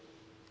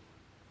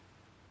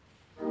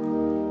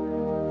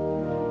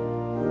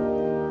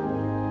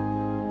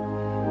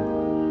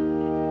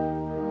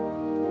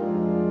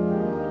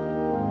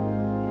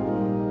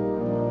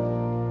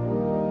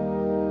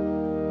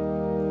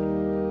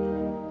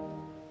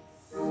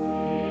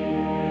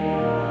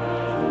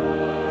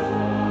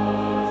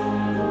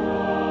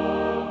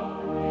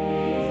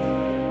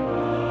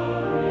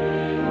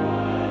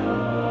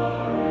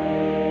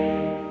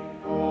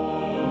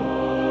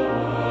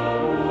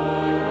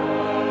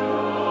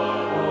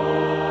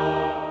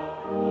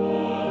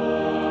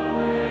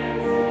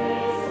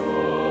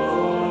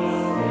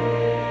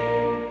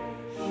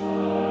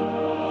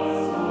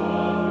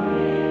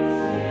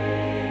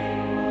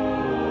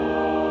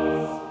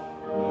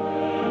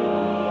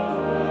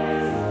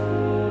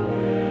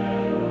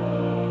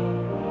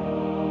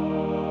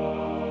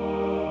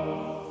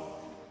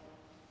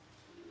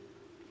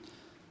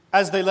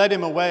 As they led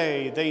him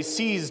away, they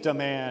seized a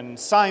man,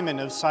 Simon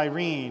of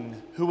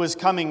Cyrene, who was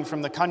coming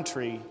from the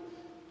country,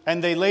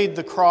 and they laid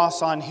the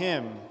cross on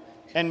him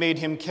and made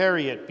him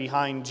carry it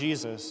behind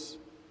Jesus.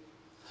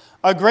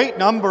 A great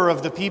number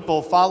of the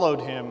people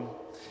followed him,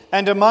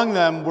 and among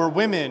them were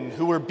women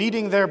who were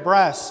beating their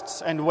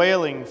breasts and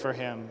wailing for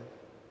him.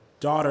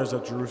 Daughters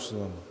of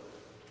Jerusalem,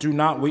 do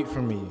not weep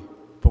for me,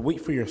 but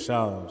weep for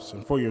yourselves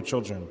and for your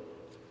children.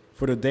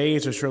 For the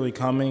days are surely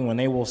coming when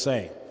they will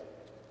say,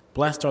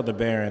 Blessed are the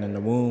barren and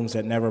the wombs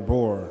that never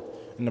bore,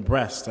 and the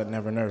breasts that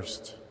never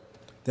nursed.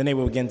 Then they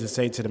will begin to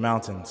say to the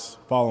mountains,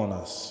 Fall on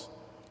us,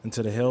 and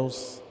to the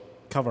hills,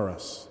 Cover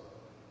us.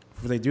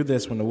 For if they do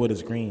this when the wood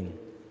is green,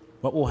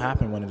 what will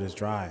happen when it is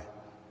dry?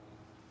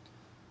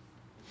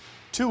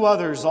 2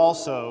 others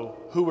also,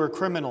 who were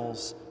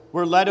criminals,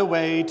 were led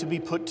away to be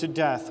put to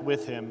death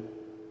with him.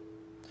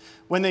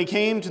 When they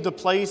came to the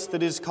place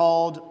that is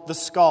called the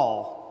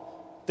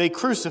Skull, they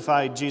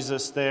crucified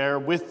Jesus there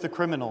with the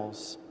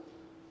criminals,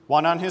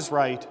 one on his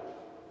right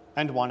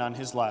and one on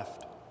his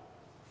left.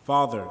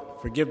 Father,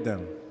 forgive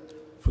them,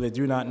 for they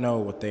do not know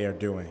what they are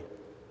doing.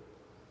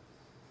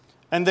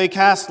 And they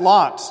cast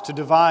lots to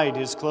divide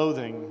his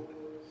clothing,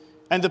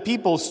 and the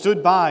people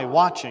stood by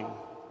watching,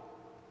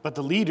 but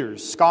the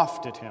leaders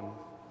scoffed at him.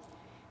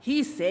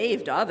 He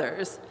saved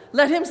others.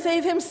 Let him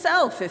save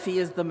himself if he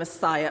is the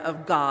Messiah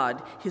of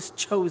God, his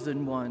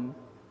chosen one.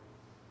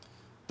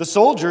 The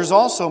soldiers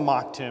also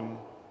mocked him,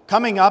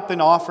 coming up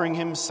and offering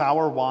him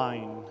sour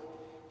wine.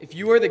 If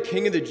you are the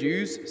king of the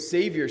Jews,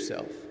 save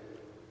yourself.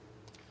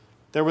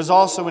 There was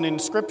also an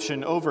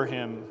inscription over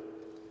him,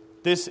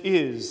 This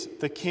is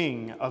the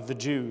King of the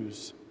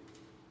Jews.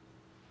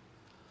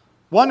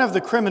 One of the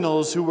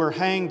criminals who were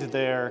hanged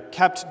there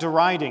kept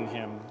deriding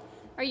him.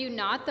 Are you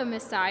not the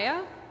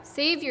Messiah?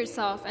 Save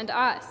yourself and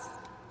us.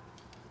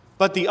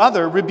 But the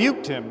other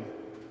rebuked him.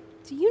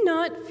 Do you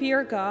not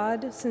fear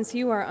God, since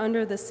you are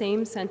under the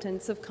same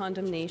sentence of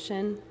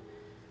condemnation?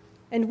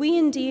 And we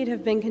indeed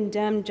have been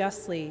condemned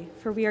justly,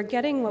 for we are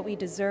getting what we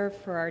deserve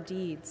for our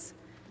deeds.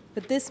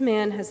 But this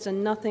man has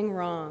done nothing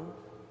wrong.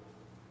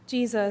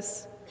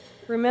 Jesus,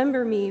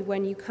 remember me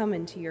when you come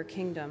into your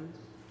kingdom.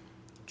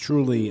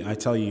 Truly, I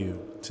tell you,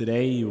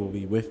 today you will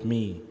be with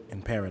me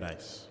in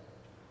paradise.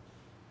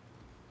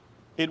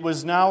 It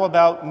was now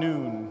about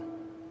noon,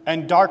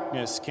 and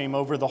darkness came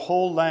over the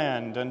whole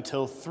land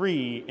until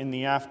 3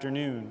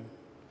 p.m,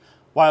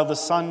 while the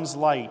sun's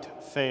light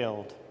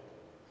failed.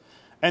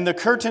 And the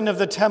curtain of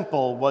the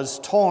temple was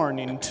torn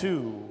in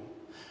two.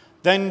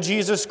 Then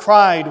Jesus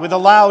cried with a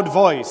loud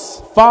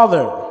voice,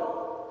 Father,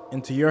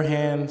 into your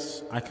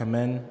hands I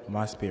commend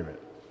my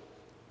spirit.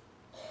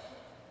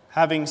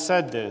 Having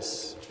said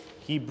this,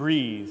 he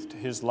breathed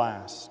his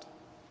last.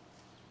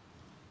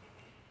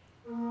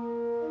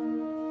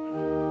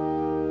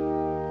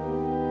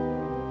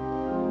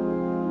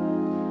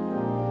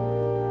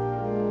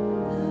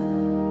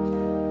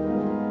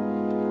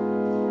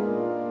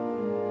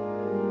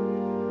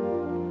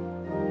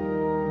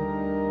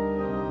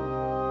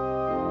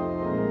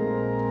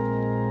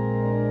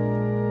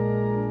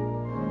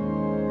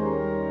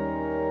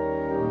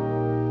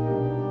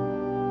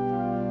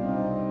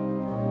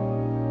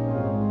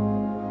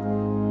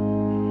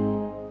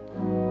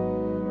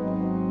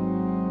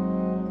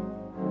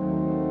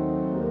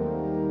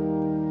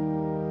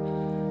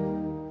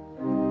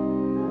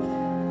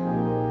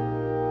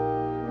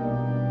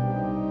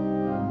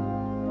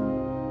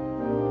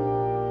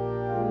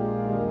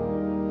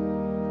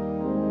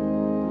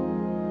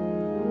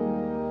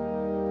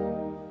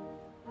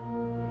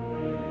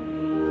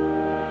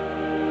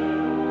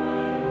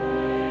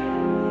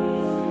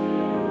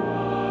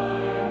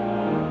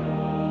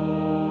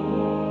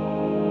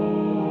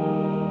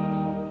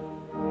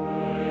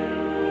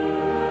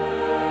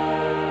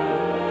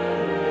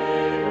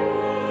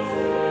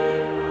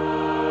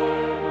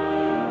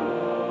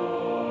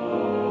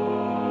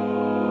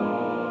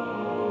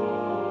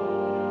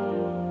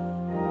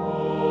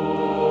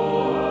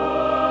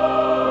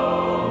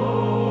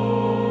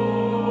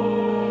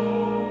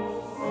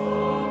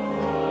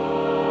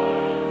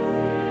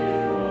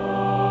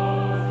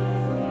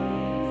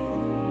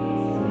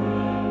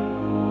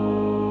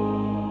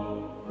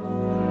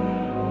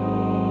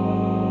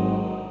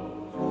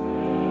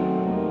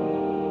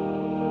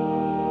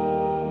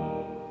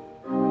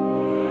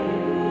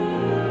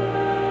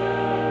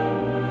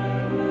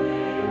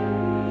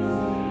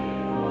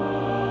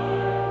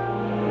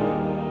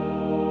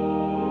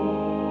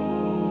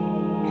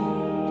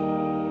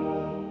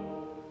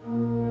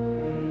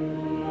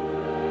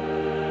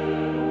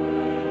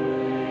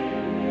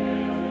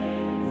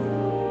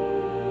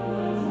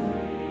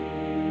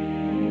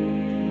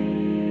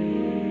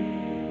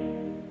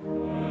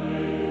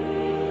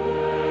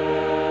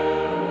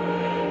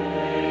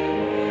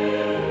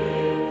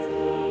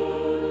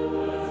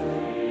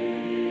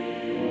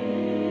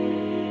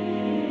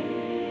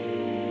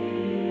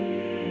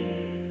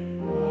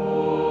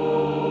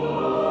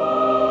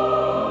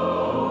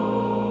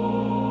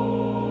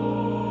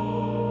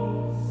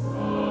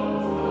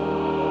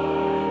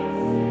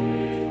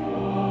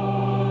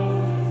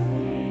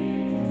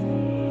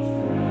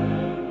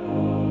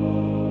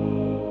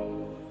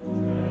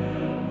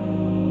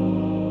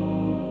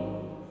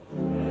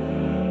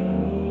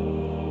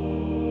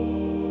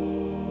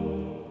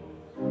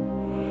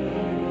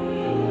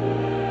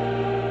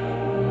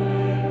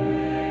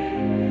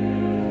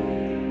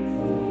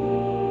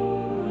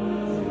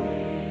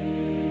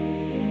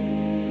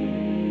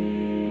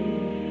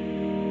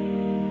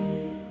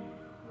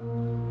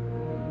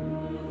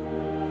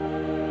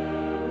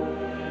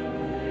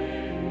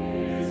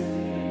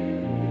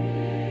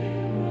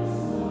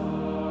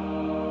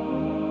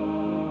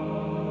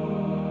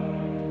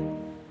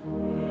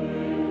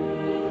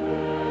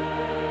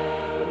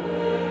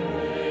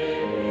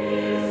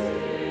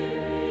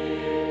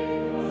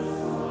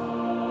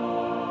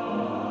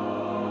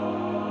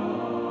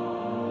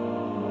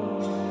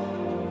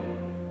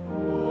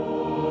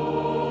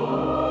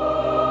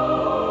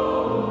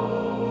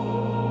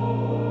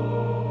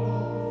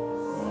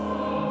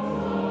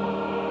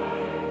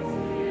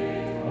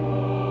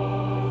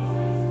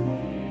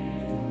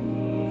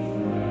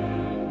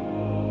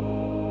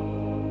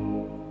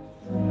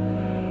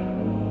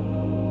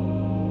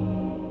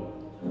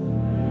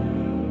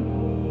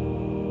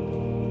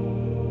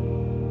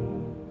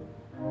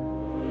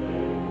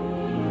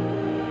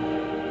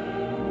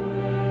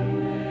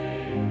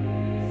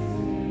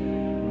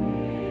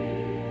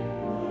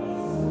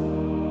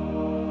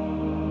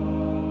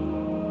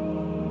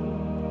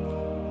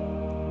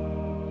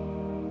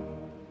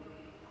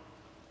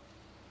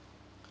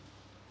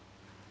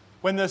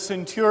 When the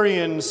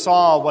centurion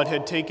saw what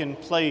had taken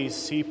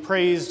place, he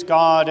praised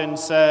God and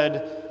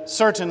said,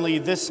 "Certainly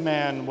this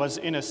man was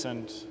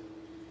innocent."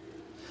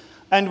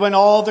 And when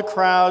all the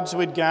crowds who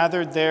had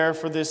gathered there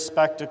for this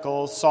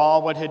spectacle saw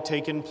what had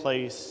taken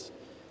place,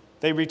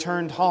 they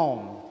returned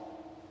home,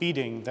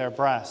 beating their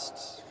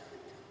breasts.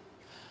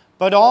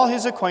 But all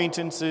his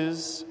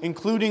acquaintances,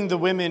 including the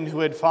women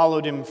who had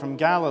followed him from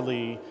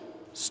Galilee,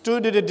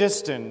 stood at a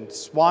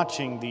distance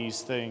watching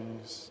these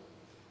things.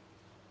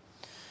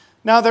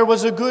 Now there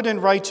was a good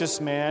and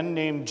righteous man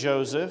named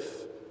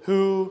Joseph,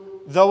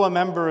 who, though a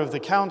member of the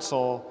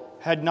council,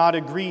 had not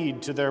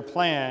agreed to their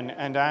plan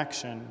and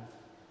action.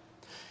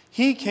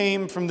 He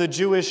came from the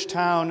Jewish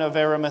town of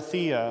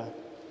Arimathea,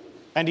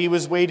 and he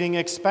was waiting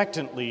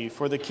expectantly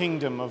for the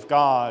kingdom of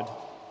God.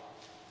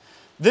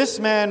 This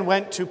man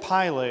went to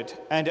Pilate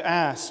and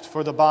asked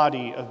for the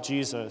body of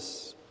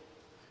Jesus.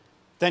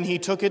 Then he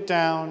took it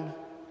down,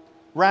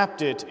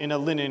 wrapped it in a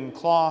linen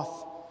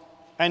cloth,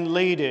 and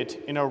laid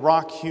it in a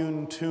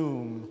rock-hewn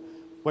tomb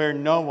where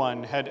no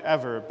one had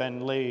ever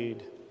been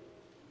laid.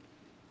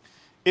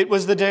 It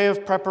was the day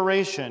of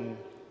preparation,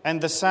 and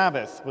the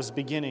Sabbath was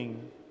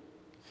beginning.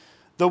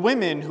 The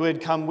women who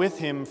had come with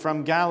him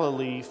from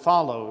Galilee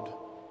followed,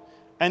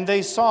 and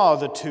they saw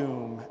the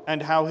tomb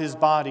and how his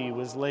body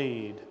was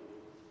laid.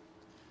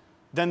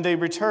 Then they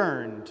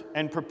returned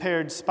and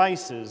prepared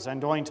spices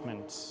and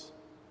ointments.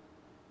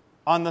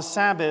 On the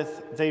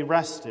Sabbath they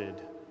rested,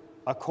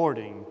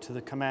 according to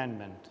the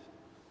commandment.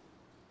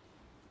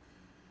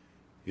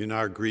 In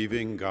our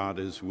grieving, God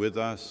is with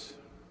us.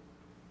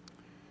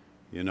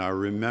 In our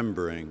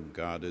remembering,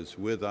 God is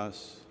with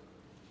us.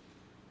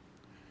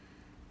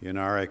 In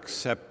our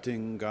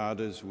accepting,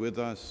 God is with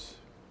us.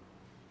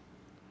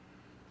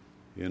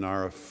 In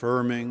our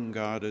affirming,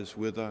 God is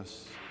with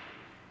us.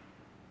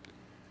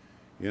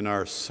 In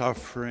our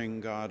suffering,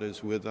 God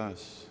is with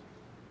us.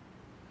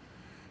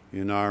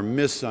 In our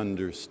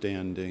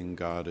misunderstanding,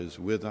 God is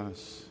with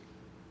us.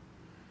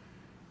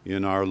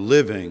 In our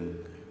living,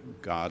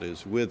 God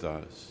is with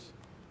us.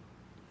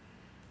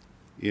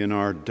 In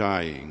our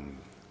dying,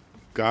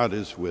 God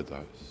is with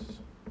us.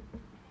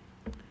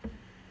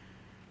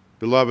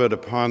 Beloved,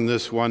 upon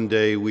this one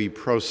day we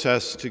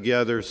process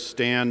together,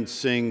 stand,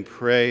 sing,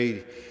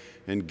 pray,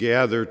 and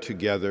gather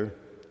together,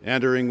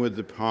 entering with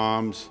the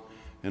palms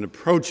and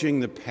approaching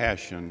the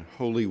Passion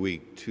Holy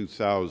Week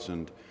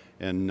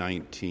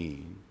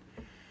 2019.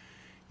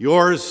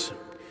 Yours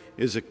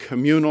is a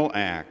communal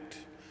act,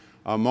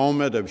 a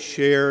moment of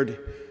shared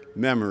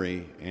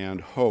memory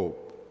and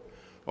hope,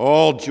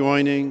 all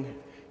joining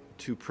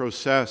to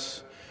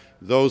process,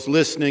 those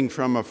listening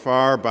from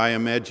afar by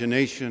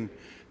imagination,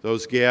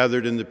 those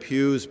gathered in the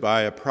pews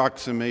by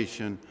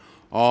approximation,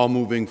 all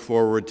moving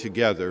forward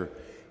together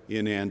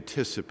in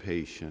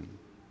anticipation.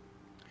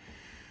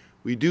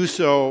 We do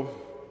so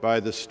by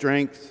the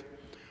strength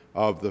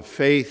of the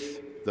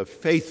faith, the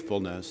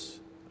faithfulness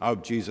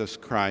of Jesus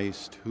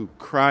Christ, who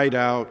cried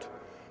out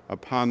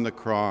upon the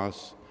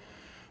cross,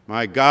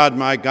 my God,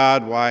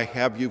 why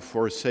have you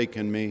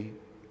forsaken me?"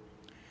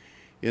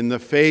 In the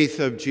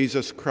faith of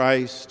Jesus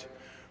Christ,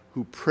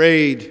 who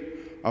prayed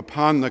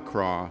upon the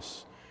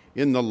cross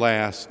in the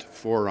last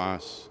for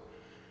us,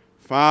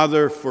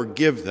 "Father,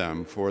 forgive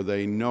them, for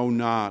they know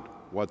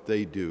not what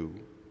they do."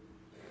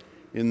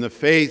 In the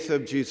faith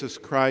of Jesus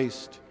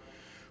Christ,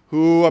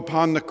 who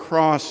upon the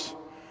cross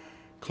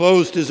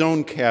closed his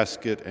own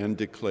casket and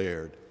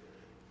declared,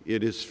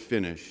 "It is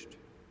finished."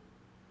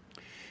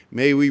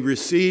 May we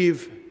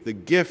receive the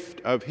gift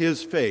of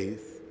his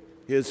faith,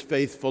 his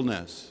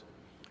faithfulness,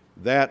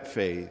 that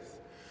faith,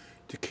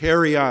 to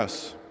carry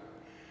us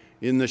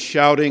in the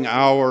shouting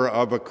hour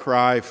of a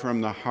cry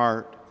from the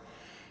heart,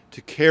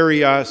 to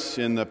carry us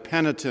in the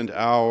penitent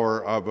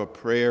hour of a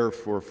prayer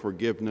for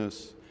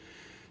forgiveness,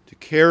 to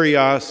carry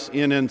us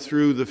in and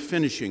through the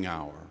finishing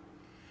hour,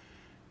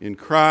 in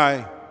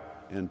cry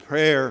and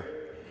prayer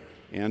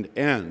and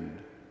end,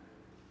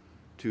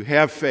 to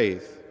have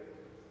faith,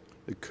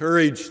 the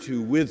courage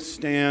to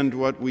withstand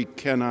what we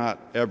cannot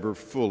ever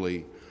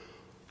fully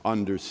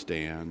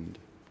understand.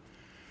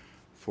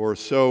 For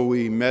so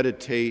we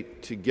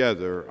meditate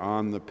together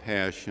on the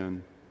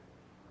Passion.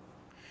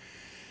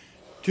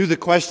 To the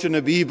question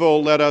of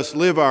evil, let us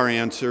live our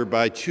answer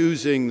by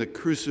choosing the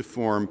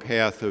cruciform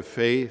path of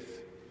faith.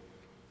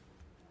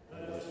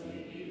 Let us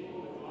meet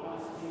evil with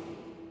honesty,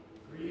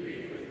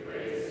 grief with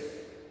grace,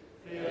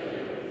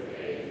 failure with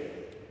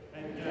faith,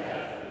 and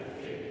death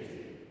with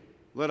dignity.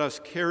 Let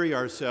us carry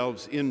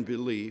ourselves in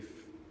belief.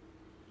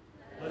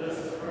 Let us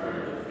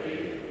affirm the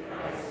faith of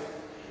Christ,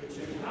 which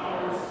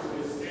empowers to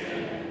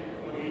withstand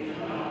what we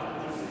cannot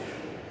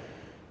understand.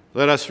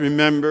 Let us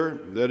remember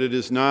that it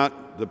is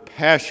not the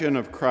passion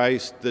of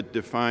Christ that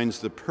defines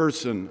the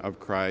person of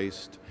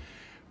Christ,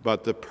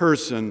 but the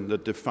person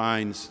that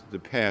defines the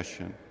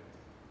passion.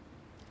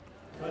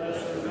 Let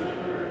us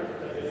remember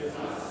that it is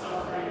not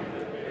suffering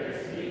that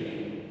bears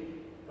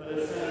meaning, but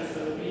a sense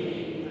of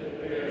meaning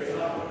that bears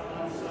up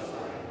on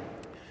suffering.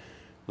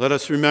 Let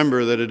us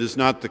remember that it is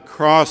not the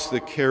cross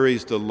that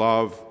carries the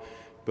love,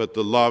 but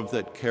the love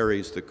that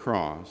carries the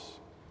cross.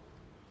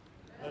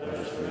 Let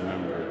us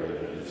remember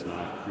that it is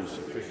not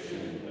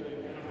crucifixion that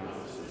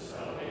encompasses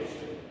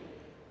salvation,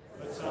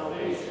 but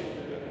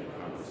salvation that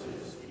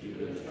encompasses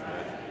even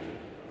tragedy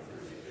of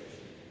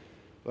crucifixion.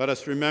 Let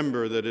us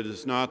remember that it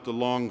is not the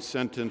long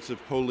sentence of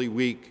Holy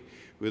Week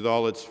with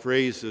all its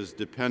phrases,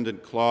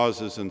 dependent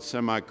clauses, and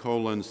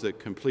semicolons that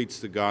completes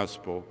the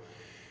gospel.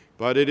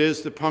 But it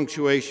is the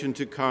punctuation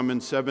to come in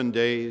 7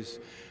 days,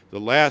 the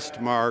last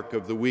mark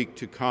of the week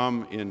to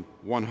come in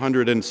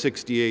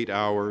 168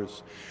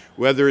 hours,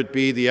 whether it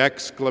be the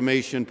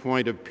exclamation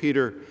point of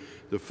Peter,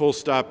 the full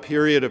stop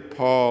period of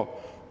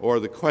Paul, or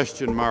the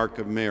question mark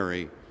of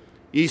Mary.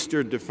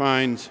 Easter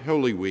defines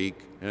Holy Week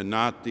and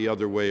not the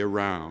other way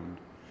around.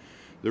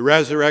 The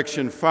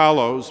resurrection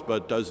follows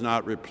but does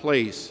not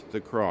replace the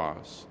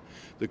cross.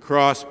 The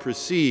cross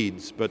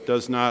precedes but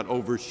does not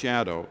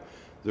overshadow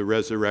the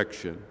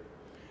resurrection.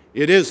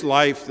 It is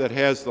life that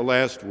has the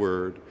last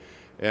word,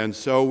 and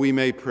so we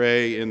may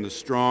pray in the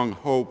strong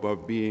hope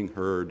of being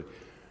heard,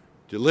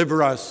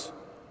 deliver us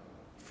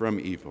from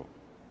evil.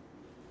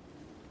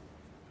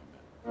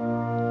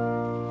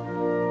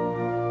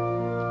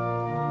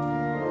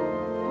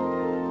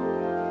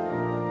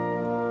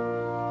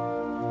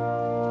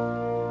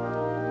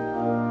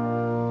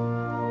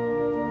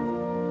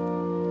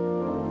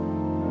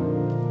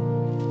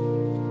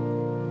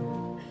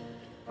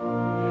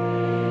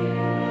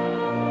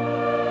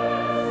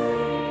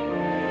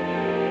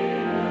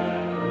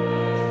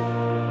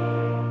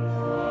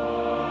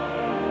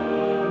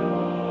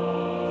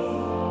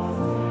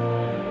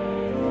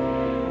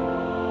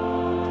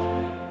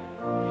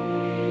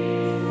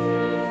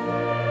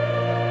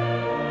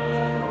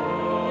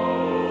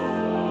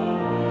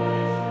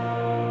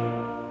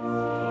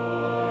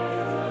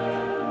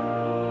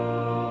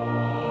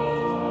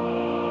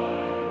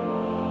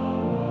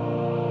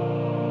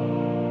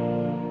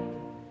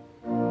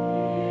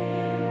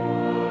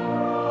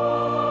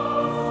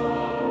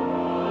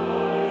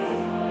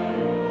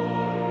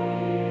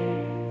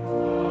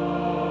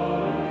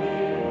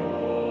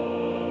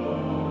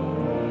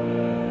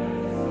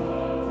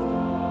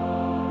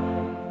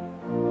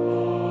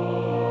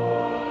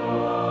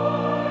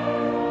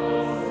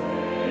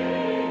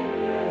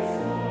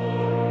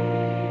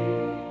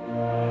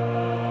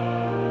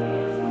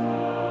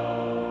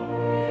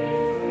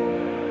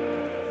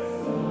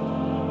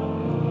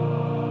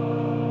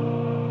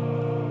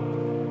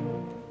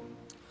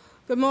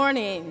 Good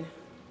morning.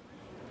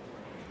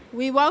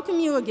 We welcome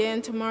you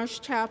again to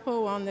Marsh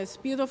Chapel on this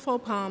beautiful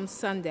Palm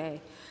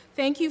Sunday.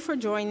 Thank you for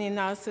joining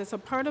us as a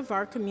part of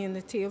our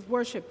community of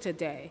worship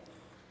today.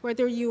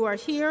 Whether you are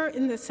here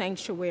in the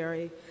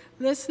sanctuary,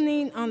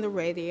 listening on the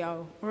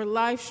radio, or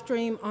live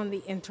stream on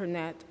the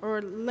internet,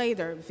 or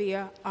later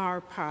via our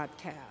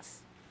podcast.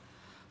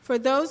 For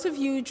those of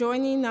you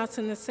joining us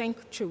in the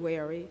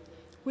sanctuary,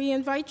 we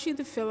invite you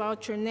to fill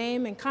out your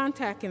name and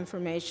contact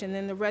information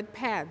in the red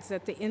pads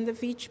at the end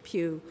of each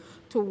pew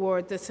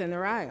toward the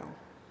center aisle.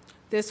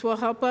 This will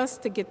help us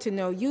to get to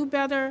know you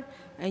better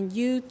and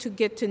you to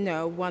get to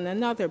know one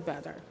another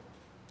better.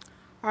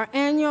 Our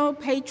annual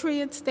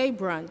Patriots Day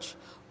brunch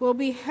will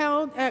be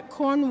held at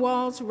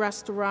Cornwall's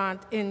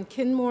Restaurant in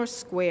Kenmore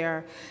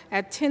Square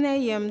at 10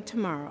 a.m.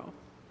 tomorrow.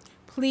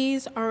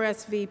 Please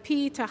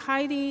RSVP to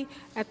Heidi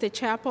at the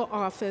chapel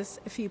office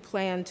if you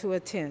plan to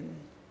attend.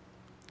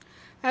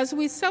 As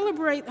we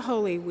celebrate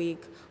Holy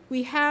Week,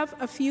 we have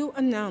a few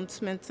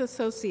announcements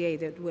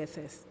associated with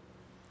it.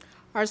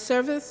 Our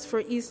service for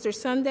Easter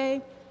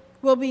Sunday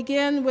will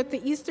begin with the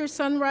Easter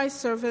sunrise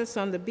service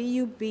on the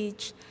BU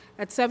Beach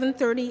at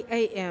 7:30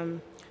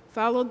 a.m.,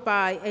 followed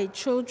by a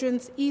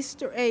children's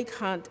Easter egg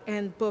hunt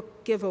and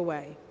book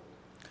giveaway.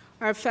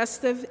 Our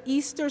festive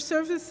Easter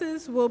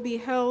services will be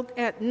held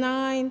at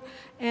 9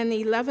 and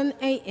 11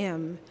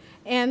 a.m.,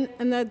 and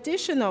an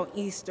additional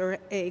Easter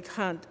egg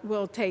hunt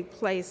will take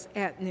place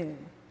at noon.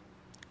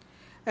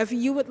 If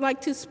you would like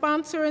to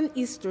sponsor an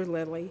Easter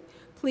lily,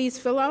 please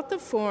fill out the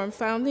form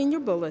found in your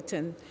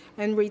bulletin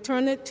and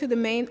return it to the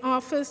main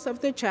office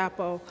of the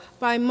chapel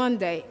by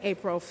Monday,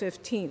 April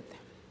 15th.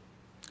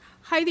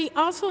 Heidi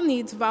also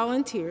needs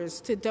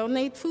volunteers to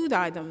donate food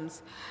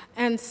items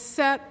and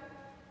set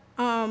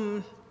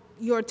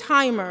your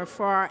timer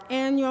for our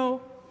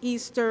annual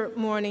Easter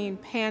morning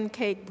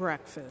pancake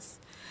breakfast.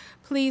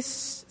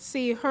 Please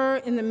see her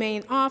in the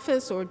main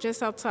office or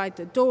just outside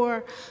the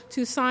door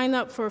to sign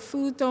up for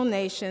food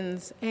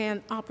donations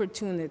and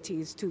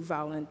opportunities to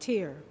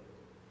volunteer.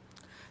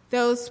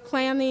 Those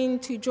planning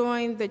to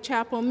join the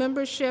chapel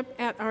membership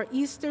at our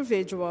Easter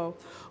Vigil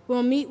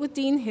will meet with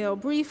Dean Hill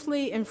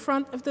briefly in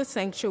front of the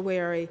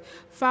sanctuary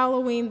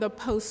following the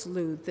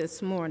postlude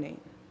this morning.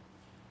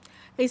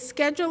 A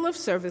schedule of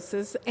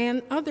services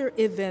and other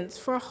events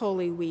for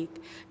Holy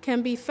Week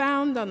can be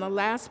found on the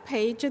last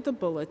page of the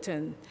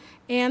bulletin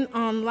and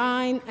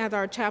online at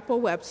our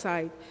chapel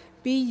website,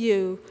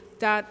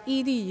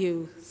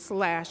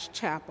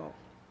 bu.edu/chapel.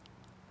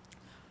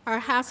 Our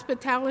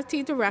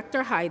hospitality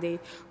director, Heidi,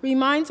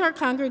 reminds our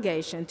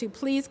congregation to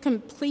please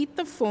complete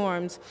the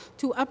forms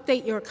to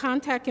update your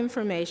contact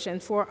information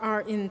for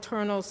our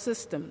internal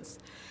systems.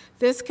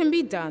 This can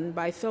be done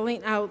by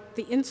filling out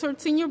the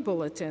inserts in your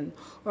bulletin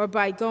or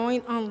by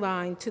going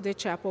online to the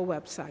chapel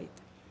website.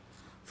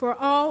 For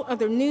all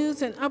other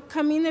news and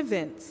upcoming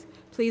events,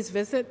 please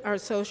visit our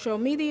social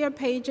media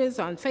pages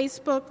on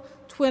Facebook,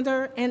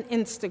 Twitter, and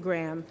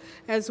Instagram,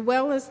 as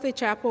well as the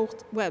chapel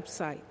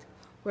website,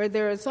 where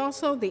there is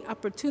also the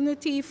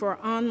opportunity for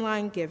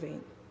online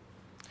giving.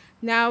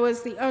 Now,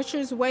 as the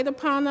ushers wait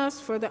upon us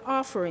for the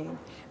offering,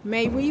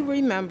 may we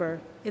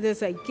remember it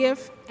is a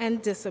gift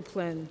and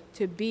discipline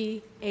to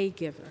be a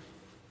giver.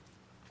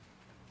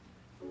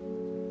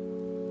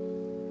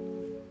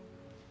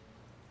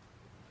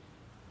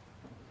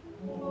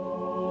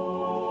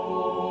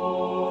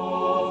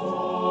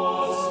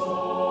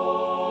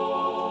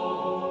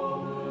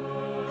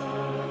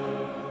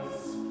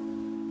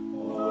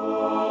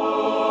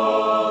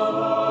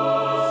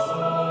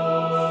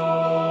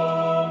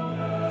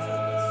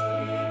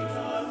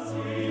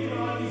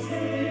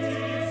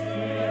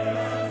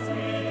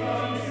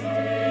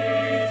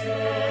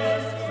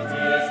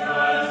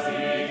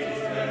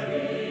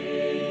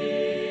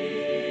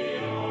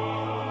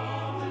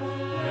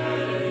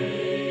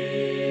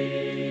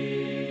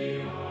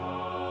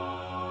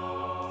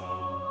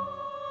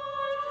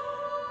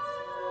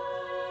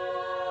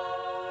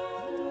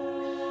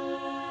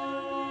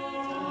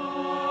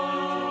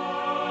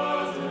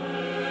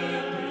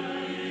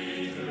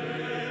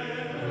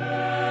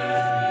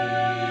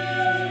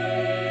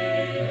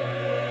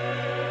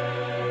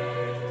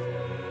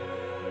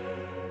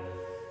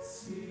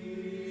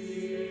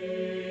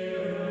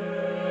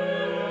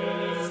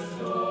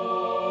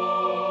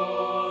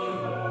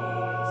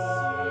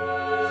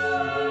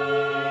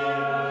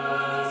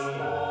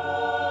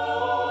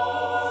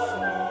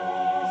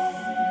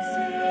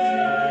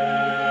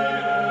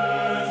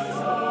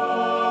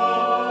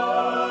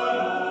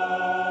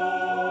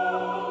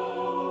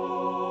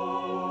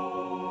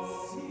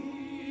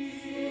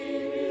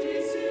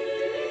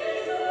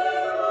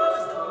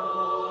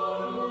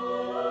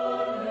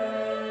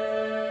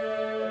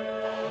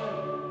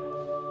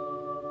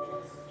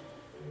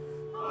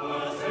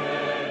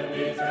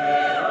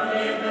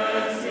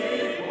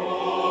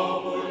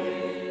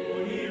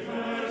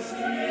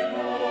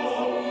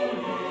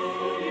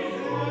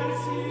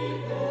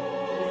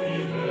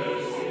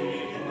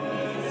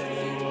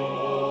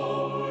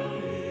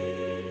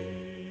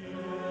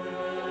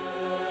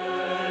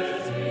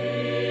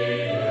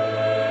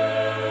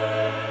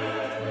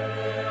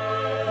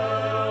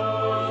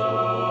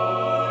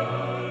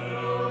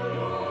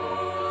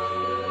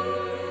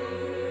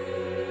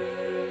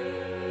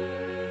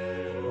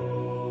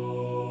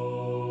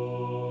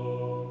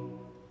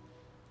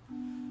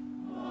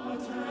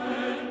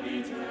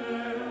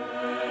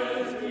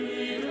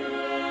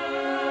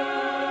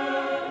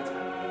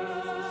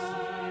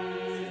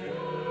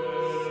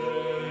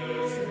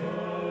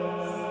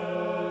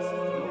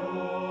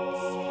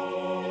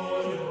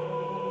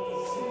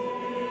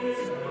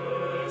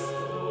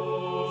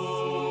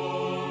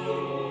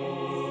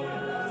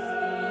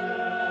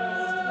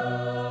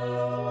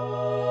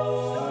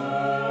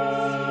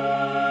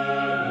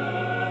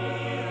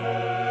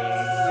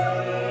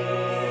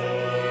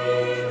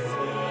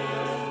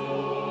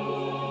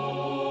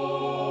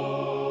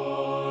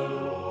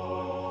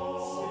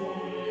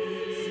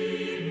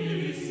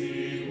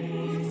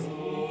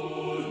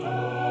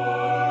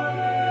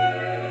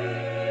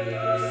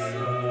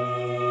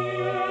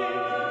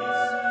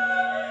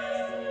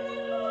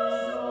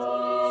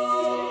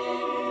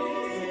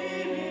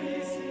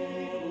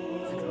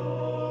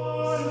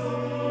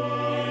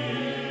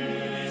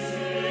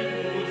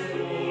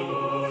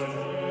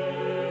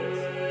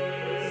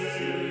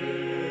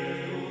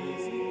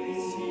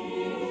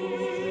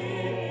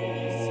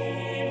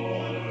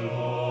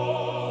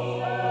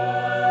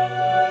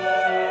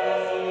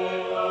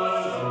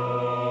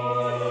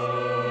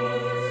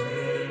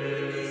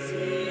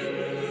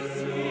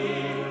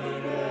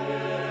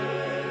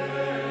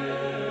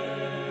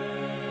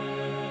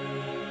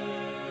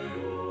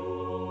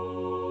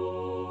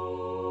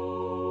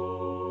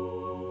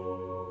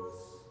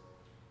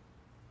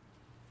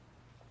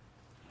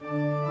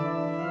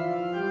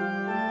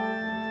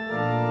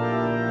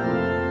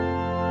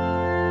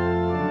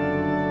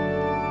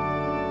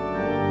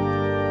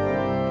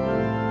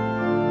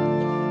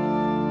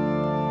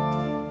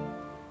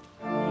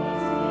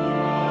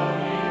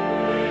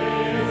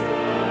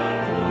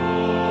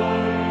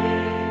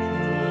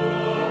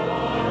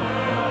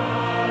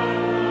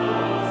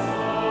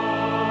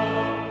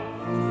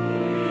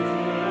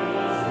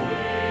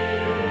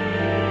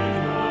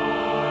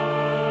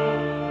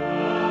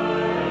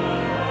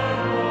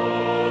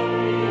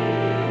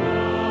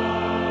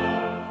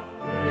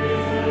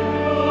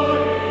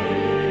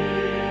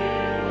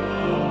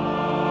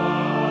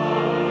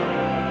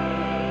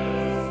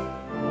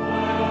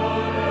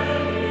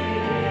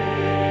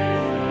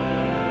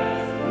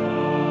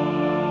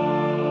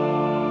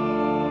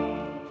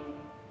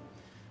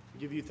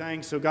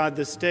 Thanks, O God,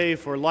 this day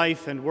for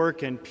life and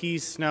work and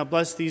peace. Now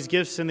bless these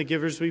gifts and the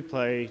givers we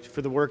pray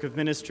for the work of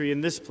ministry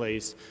in this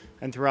place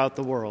and throughout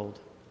the world.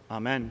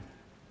 Amen.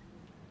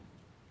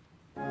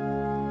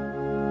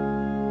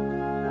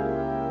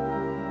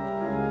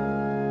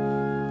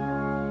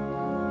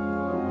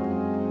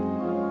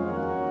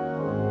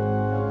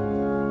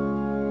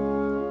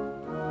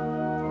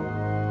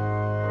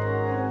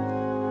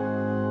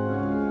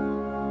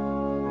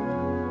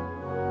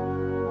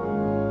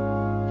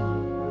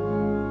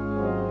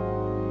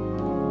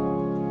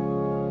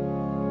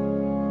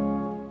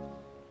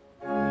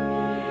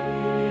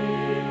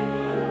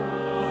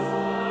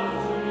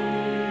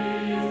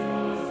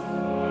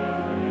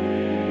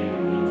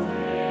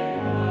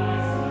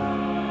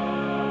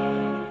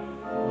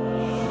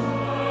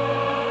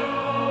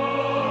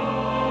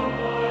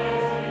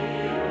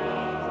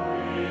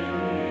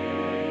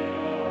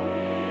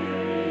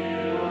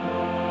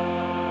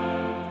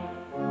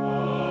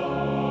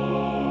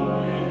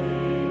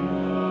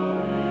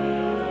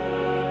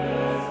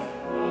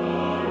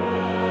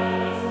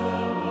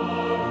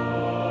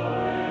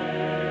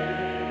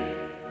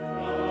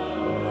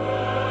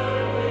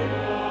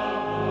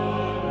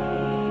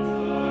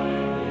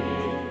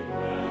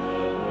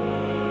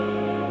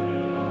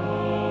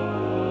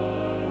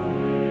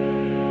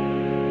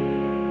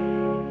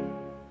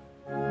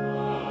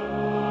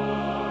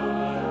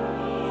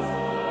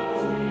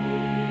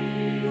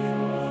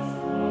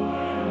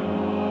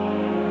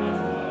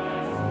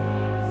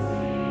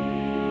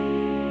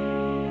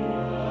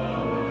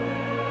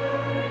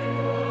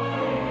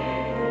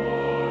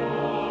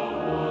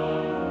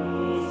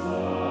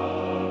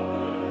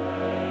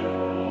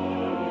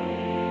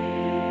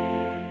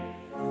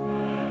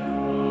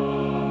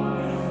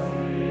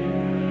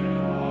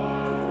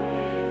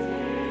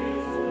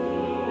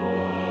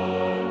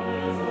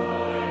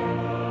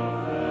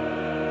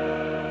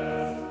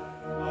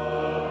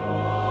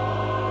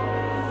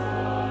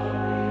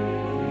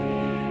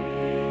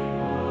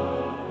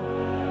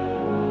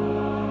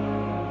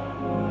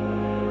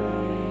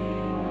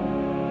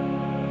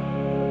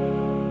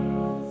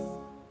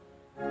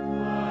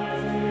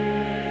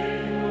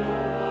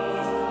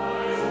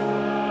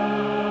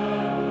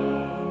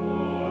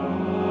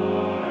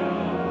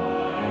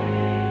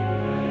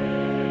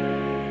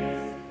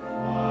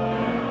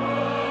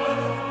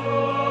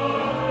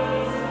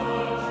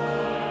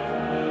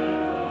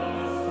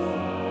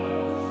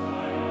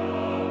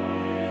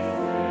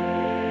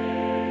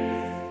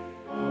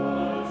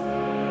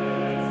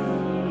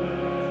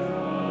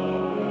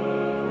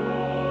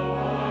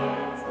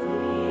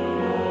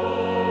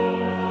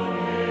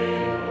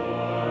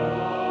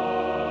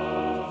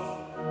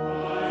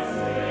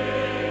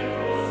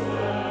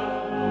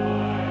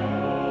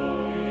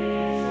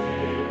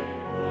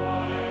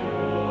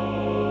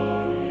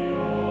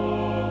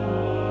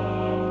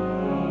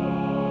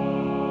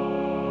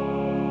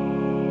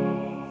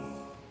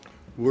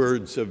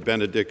 words of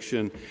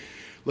benediction.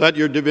 Let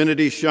your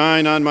divinity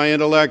shine on my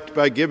intellect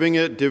by giving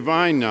it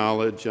divine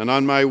knowledge, and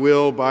on my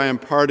will by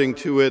imparting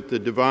to it the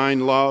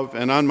divine love,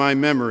 and on my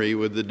memory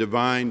with the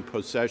divine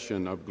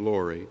possession of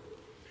glory.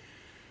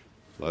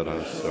 Let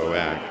us so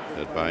act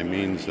that by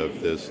means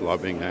of this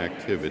loving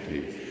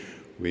activity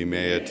we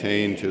may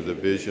attain to the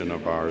vision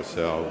of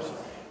ourselves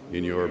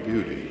in your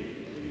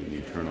beauty and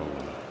eternal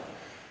life.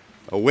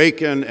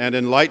 Awaken and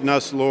enlighten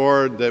us,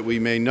 Lord, that we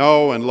may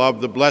know and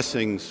love the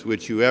blessings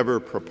which you ever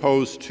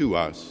propose to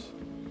us.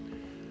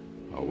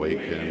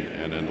 Awaken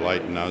and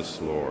enlighten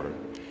us, Lord,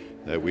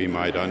 that we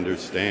might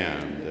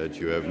understand that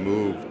you have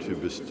moved to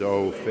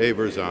bestow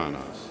favors on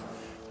us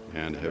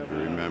and have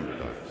remembered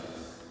us